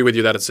do agree with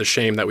you that it's a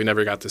shame that we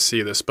never got to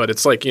see this. But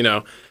it's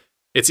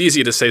it's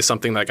easy to say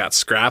something that got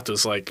scrapped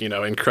was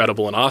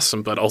incredible and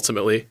awesome, but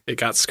ultimately it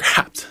got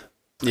scrapped.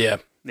 Yeah.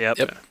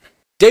 Yep.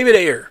 David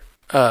Ayer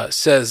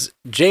says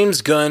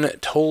James Gunn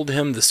told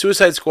him the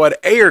Suicide Squad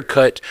Ayer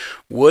cut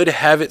would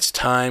have its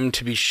time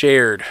to be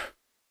shared.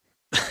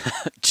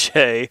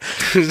 Jay,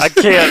 I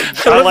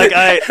can't. I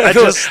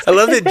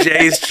love that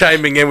Jay's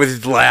chiming in with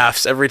his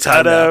laughs every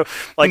time.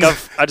 I know.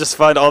 I just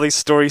find all these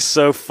stories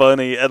so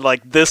funny, and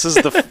this is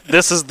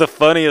the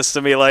funniest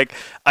to me.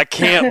 I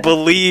can't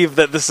believe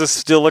that this is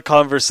still a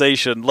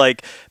conversation.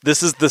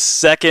 This is the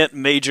second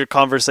major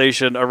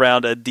conversation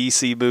around a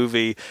DC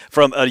movie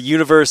from a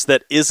universe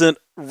that isn't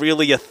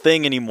really a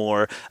thing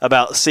anymore,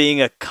 about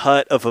seeing a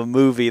cut of a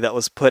movie that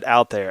was put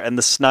out there. And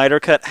the Snyder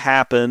Cut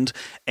happened,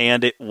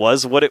 and it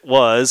was what it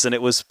was, and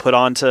it was put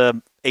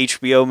onto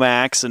HBO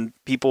Max, and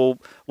people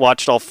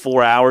watched all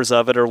 4 hours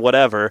of it or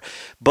whatever.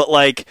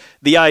 But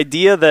the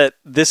idea that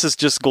this is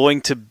just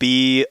going to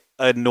be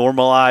a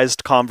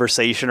normalized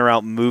conversation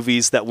around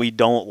movies that we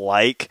don't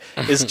like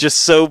is just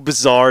so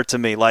bizarre to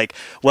me.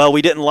 Well,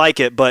 we didn't like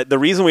it, but the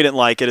reason we didn't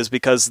like it is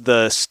because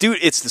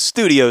it's the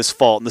studio's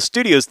fault, and the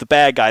studio's the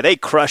bad guy. They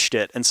crushed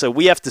it, and so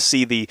we have to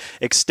see the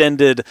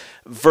extended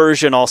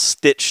version all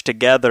stitched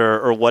together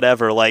or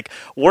whatever.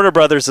 Warner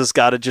Brothers has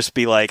got to just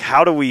be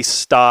how do we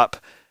stop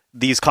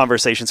these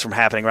conversations from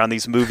happening around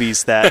these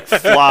movies that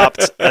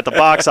flopped at the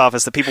box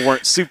office that people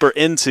weren't super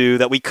into,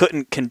 that we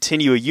couldn't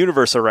continue a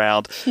universe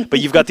around. But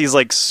you've got these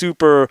like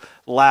super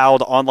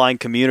loud online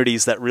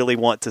communities that really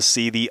want to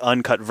see the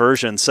uncut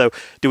version. So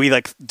do we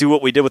like do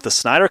what we did with the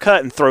Snyder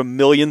Cut and throw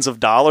millions of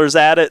dollars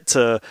at it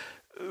to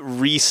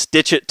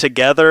re-stitch it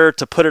together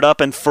to put it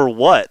up, and for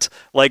what?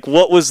 Like,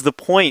 what was the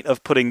point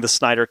of putting the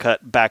Snyder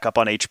Cut back up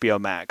on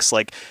HBO Max?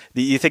 Like,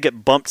 do you think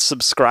it bumped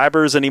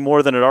subscribers any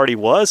more than it already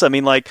was? I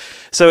mean, like,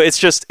 so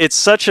it's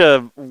such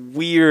a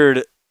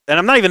weird, and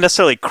I'm not even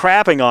necessarily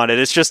crapping on it.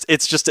 It's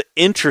just an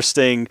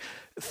interesting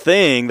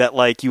thing that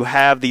like you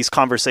have these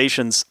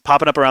conversations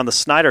popping up around the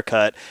Snyder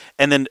Cut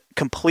and then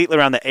completely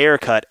around the Ayer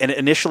cut, and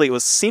initially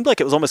seemed like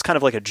it was almost kind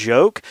of like a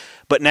joke,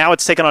 but now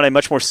it's taken on a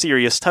much more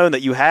serious tone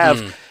that you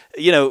have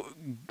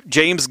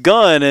James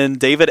Gunn and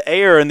David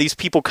Ayer and these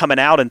people coming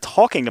out and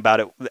talking about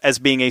it as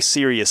being a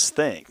serious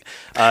thing.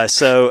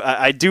 So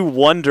I do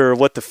wonder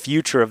what the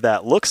future of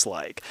that looks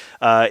like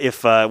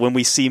if when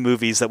we see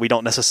movies that we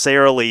don't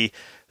necessarily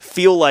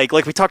feel like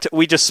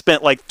we just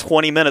spent like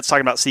 20 minutes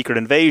talking about Secret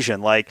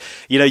Invasion. Like,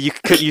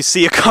 you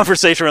see a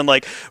conversation around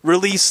like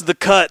release the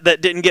cut that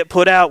didn't get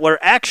put out where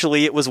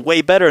actually it was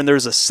way better and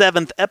there's a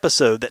 7th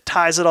episode that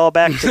ties it all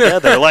back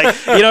together. Like,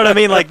 you know what I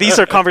mean? Like, these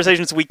are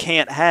conversations we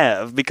can't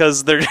have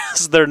because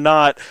they're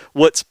not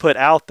what's put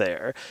out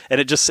there.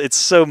 And it's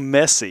so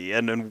messy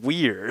and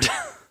weird.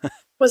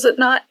 Was it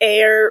not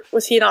Ayer?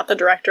 Was he not the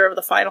director of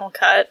the final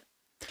cut?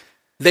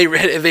 They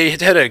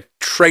had a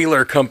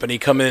trailer company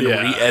come in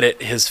and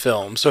re-edit his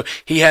film. So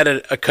he had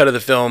a cut of the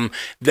film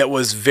that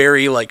was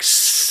very like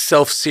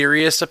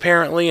self-serious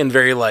apparently, and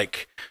very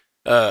like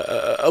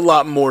a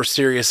lot more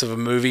serious of a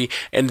movie.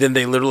 And then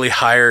they literally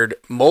hired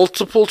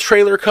multiple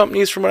trailer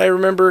companies, from what I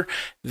remember,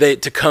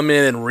 to come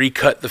in and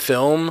recut the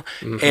film.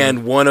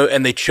 Mm-hmm.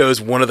 And they chose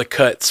one of the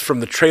cuts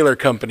from the trailer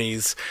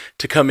companies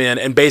to come in,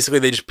 and basically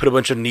they just put a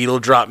bunch of needle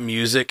drop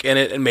music in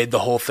it and made the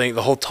whole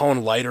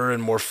tone lighter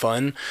and more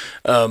fun.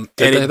 Did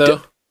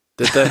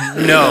they?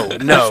 No.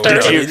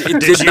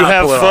 Did you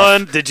have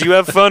fun? Did you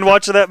have fun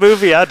watching that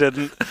movie? I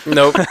didn't.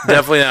 Nope,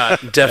 definitely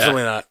not.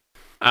 Definitely not.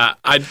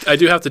 I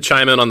do have to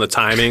chime in on the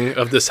timing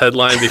of this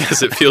headline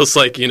because it feels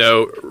like,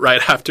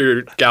 right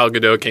after Gal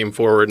Gadot came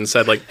forward and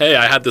said like, hey,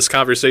 I had this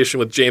conversation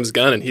with James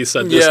Gunn and he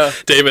said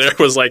this, David Ayer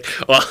was like,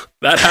 well,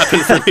 that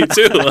happened for me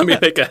too. Let me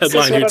make a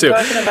headline here too.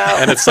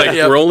 And it's like,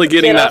 we're only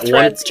getting that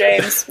threads,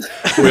 James.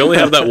 We only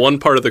have that one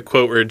part of the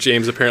quote where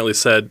James apparently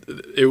said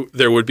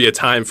there would be a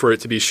time for it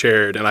to be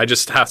shared. And I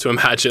just have to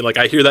imagine, like,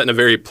 I hear that in a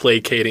very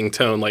placating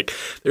tone, like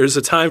there's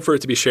a time for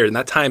it to be shared and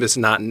that time is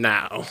not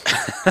now.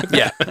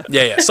 Yeah.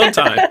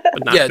 Sometime.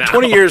 But not now.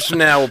 20 years from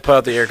now, we'll put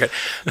out the Ayer cut.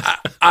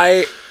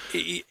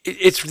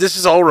 This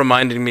is all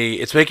reminding me.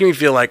 It's making me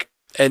feel like,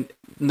 and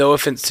no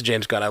offense to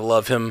James Gunn, I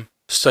love him,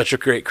 such a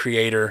great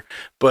creator,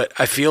 but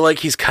I feel like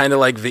he's kind of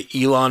like the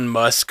Elon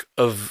Musk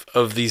of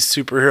these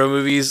superhero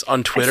movies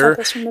on Twitter. I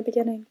said this from the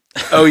beginning.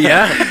 Oh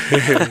yeah,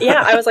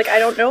 yeah. I was like, I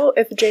don't know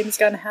if James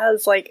Gunn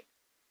has like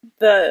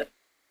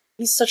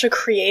he's such a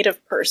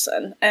creative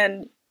person,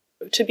 and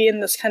to be in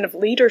this kind of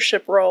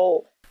leadership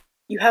role,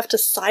 you have to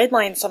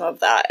sideline some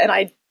of that, and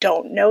I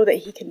don't know that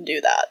he can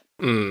do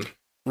that.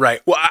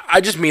 Right. Well,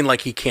 I just mean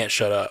like he can't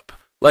shut up.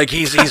 Like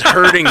he's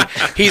hurting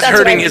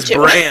hurting his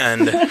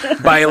brand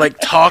by like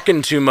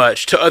talking too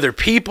much to other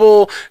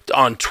people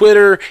on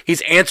Twitter. He's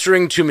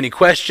answering too many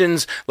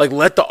questions. Like,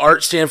 let the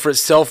art stand for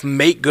itself.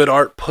 Make good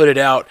art, put it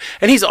out.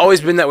 And he's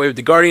always been that way with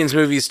the Guardians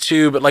movies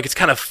too. But like, it's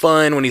kind of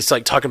fun when he's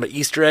like talking about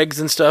Easter eggs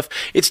and stuff.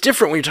 It's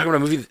different when you're talking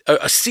about a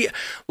movie,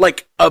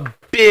 like a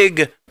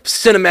big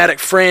cinematic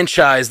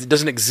franchise that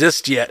doesn't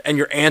exist yet, and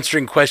you're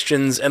answering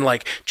questions and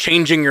like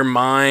changing your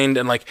mind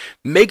and like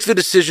make the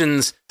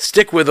decisions,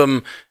 stick with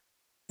them.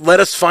 Let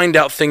us find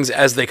out things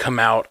as they come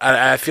out.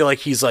 I feel like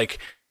he's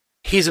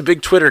a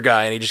big Twitter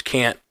guy and he just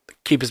can't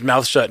keep his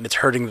mouth shut, and it's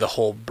hurting the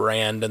whole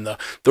brand and the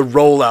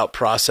rollout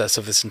process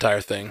of this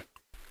entire thing.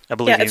 I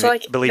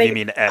believe you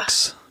mean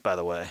X, by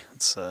the way.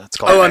 It's called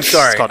X. I'm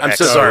sorry. I'm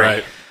so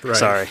sorry. Right.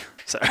 Sorry.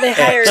 They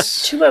hired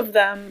two of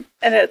them,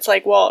 and it's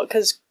like, well,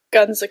 because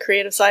Gunn's the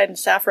creative side and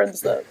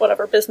Safran's the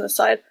whatever business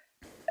side,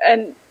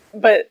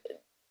 but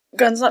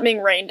Gunn's not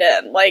being reined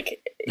in.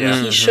 Like,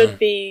 he should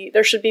be,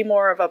 there should be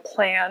more of a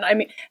plan. I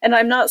mean, and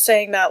I'm not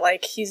saying that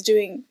like he's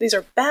doing, these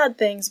are bad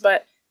things,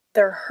 but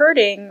they're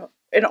hurting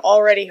an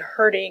already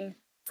hurting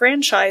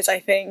franchise, I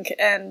think.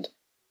 And,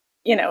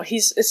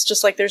 it's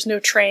just like there's no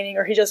training,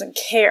 or he doesn't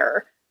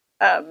care.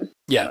 I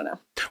don't know.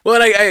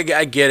 Well, and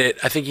I get it.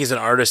 I think he's an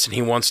artist and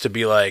he wants to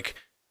be like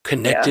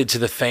connected to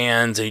the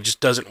fans, and he just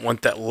doesn't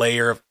want that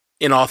layer of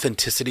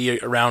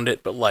inauthenticity around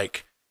it. But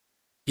like,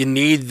 you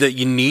need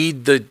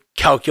the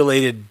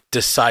calculated,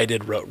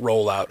 decided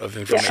rollout of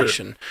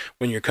information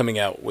when you're coming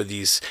out with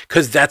these,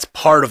 because that's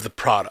part of the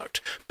product.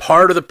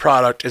 Part of the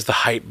product is the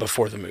hype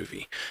before the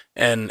movie,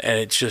 and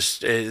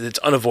it's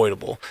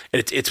unavoidable.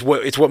 It's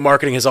what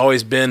marketing has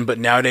always been, but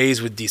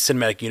nowadays with these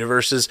cinematic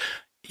universes,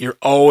 you're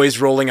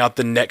always rolling out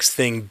the next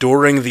thing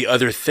during the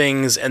other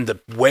things, and the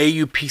way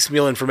you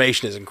piecemeal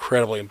information is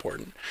incredibly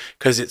important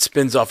because it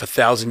spins off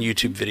 1,000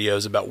 YouTube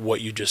videos about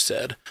what you just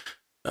said.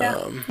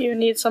 Yeah, you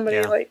need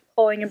somebody like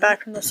pulling him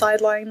back from the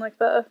sideline, like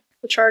the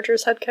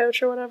Chargers head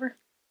coach or whatever.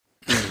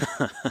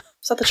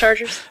 Is that the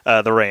Chargers?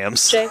 The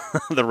Rams. Jay?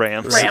 The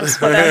Rams.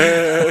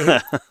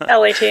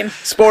 LA team.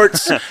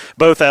 Sports.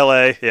 Both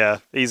LA. Yeah,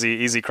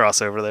 easy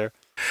crossover there.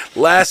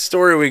 Last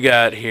story we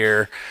got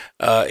here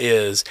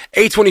is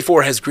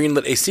A24 has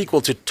greenlit a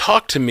sequel to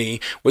Talk to Me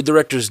with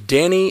directors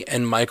Danny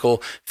and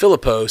Michael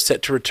Philippou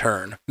set to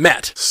return.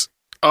 Matt.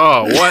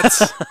 Oh,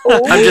 what?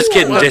 I'm just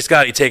kidding. Jay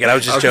Scotty, take it. I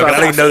was just joking. I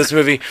don't even know this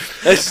movie.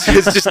 It's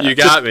just you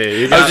got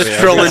me. I was just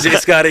trolling Jay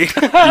Scotty.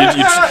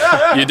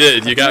 You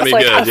did. You got me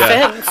good.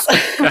 Yeah.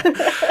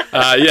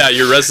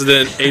 Your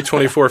resident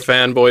A24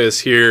 fanboy is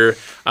here.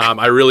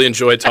 I really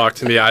enjoyed Talk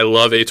to Me. I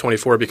love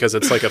A24 because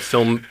it's like a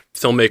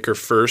filmmaker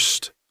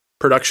first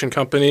production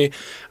company.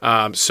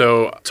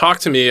 So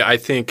Talk to Me, I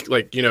think,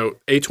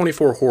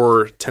 A24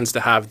 horror tends to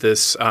have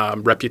this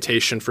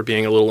reputation for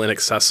being a little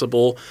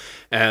inaccessible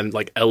and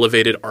like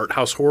elevated art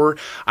house horror.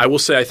 I will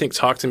say I think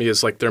Talk to Me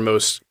is like their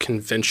most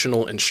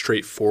conventional and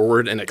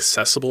straightforward and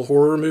accessible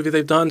horror movie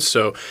they've done.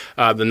 So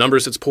the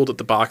numbers it's pulled at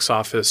the box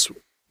office,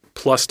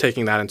 plus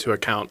taking that into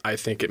account, I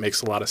think it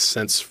makes a lot of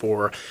sense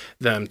for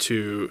them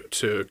to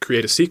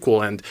create a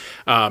sequel. And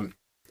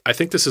I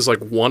think this is like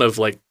one of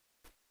like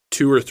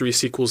 2 or 3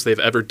 sequels they've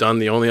ever done.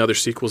 The only other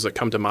sequels that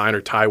come to mind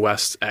are Ty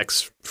West's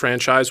X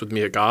franchise with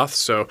Mia Goth.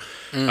 So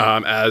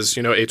as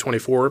you know,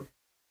 A24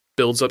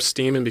 builds up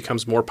steam and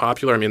becomes more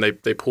popular. I mean,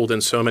 they pulled in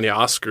so many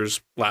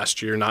Oscars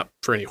last year, not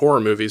for any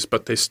horror movies,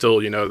 but they still,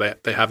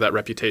 they have that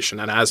reputation.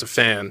 And as a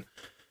fan,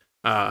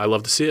 I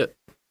love to see it.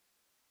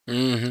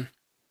 Mm-hmm.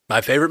 My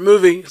favorite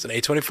movie is an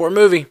A24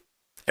 movie.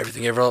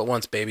 Everything Ever All at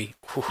Once, baby.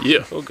 Whew,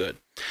 yeah. So good.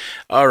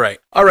 All right.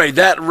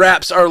 That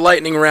wraps our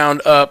lightning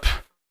round up.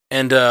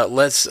 And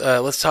let's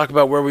talk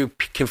about where we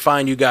can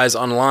find you guys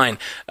online.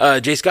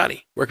 Jay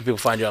Scotty, where can people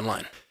find you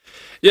online?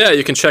 Yeah,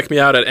 you can check me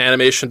out at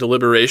Animation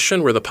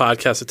Deliberation. We're the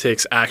podcast that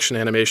takes action,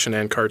 animation,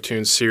 and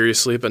cartoons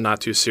seriously, but not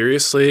too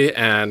seriously.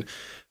 And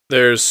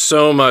there's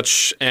so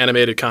much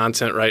animated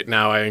content right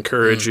now. I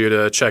encourage you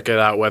to check it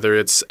out, whether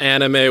it's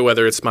anime,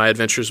 whether it's My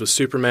Adventures with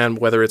Superman,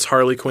 whether it's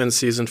Harley Quinn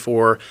Season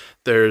 4.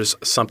 There's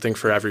something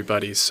for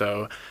everybody.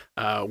 So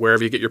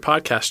wherever you get your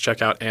podcast,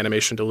 check out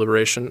Animation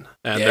Deliberation.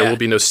 And there will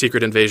be no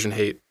secret invasion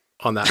hate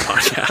on that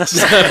podcast.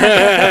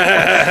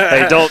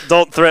 Hey,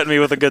 don't threaten me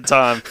with a good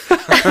time.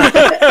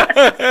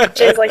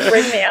 Jay's like,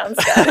 bring me on,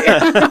 Scotty.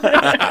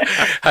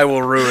 I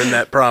will ruin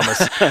that promise.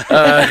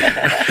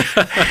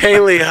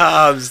 Haley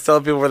Hobbs, tell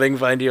people where they can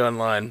find you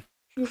online.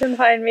 You can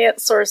find me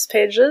at Source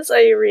Pages,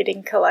 a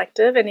reading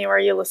collective, anywhere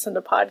you listen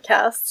to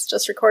podcasts.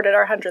 Just recorded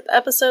our 100th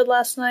episode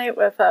last night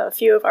with a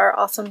few of our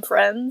awesome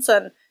friends,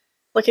 and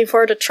looking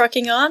forward to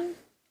trucking on,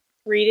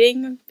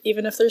 reading,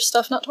 even if there's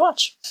stuff not to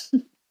watch.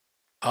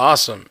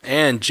 Awesome.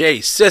 And Jay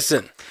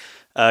Sisson.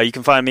 You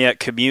can find me at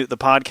Commute the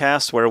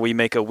Podcast, where we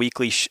make a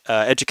weekly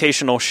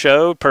educational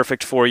show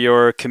perfect for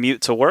your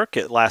commute to work.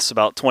 It lasts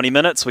about 20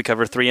 minutes. We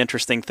cover 3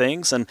 interesting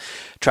things and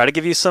try to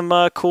give you some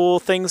cool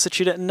things that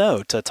you didn't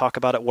know to talk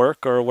about at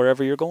work or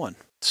wherever you're going.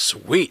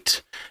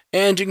 Sweet.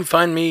 And you can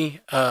find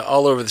me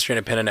all over the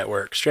Stranded Panda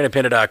Network,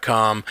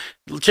 strandedpanda.com.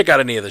 Check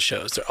out any of the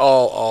shows. They're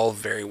all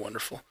very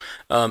wonderful.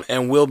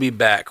 And we'll be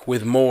back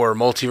with more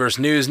multiverse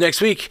news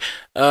next week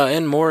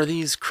and more of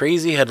these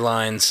crazy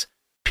headlines.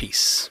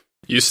 Peace.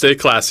 You stay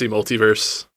classy, Multiverse.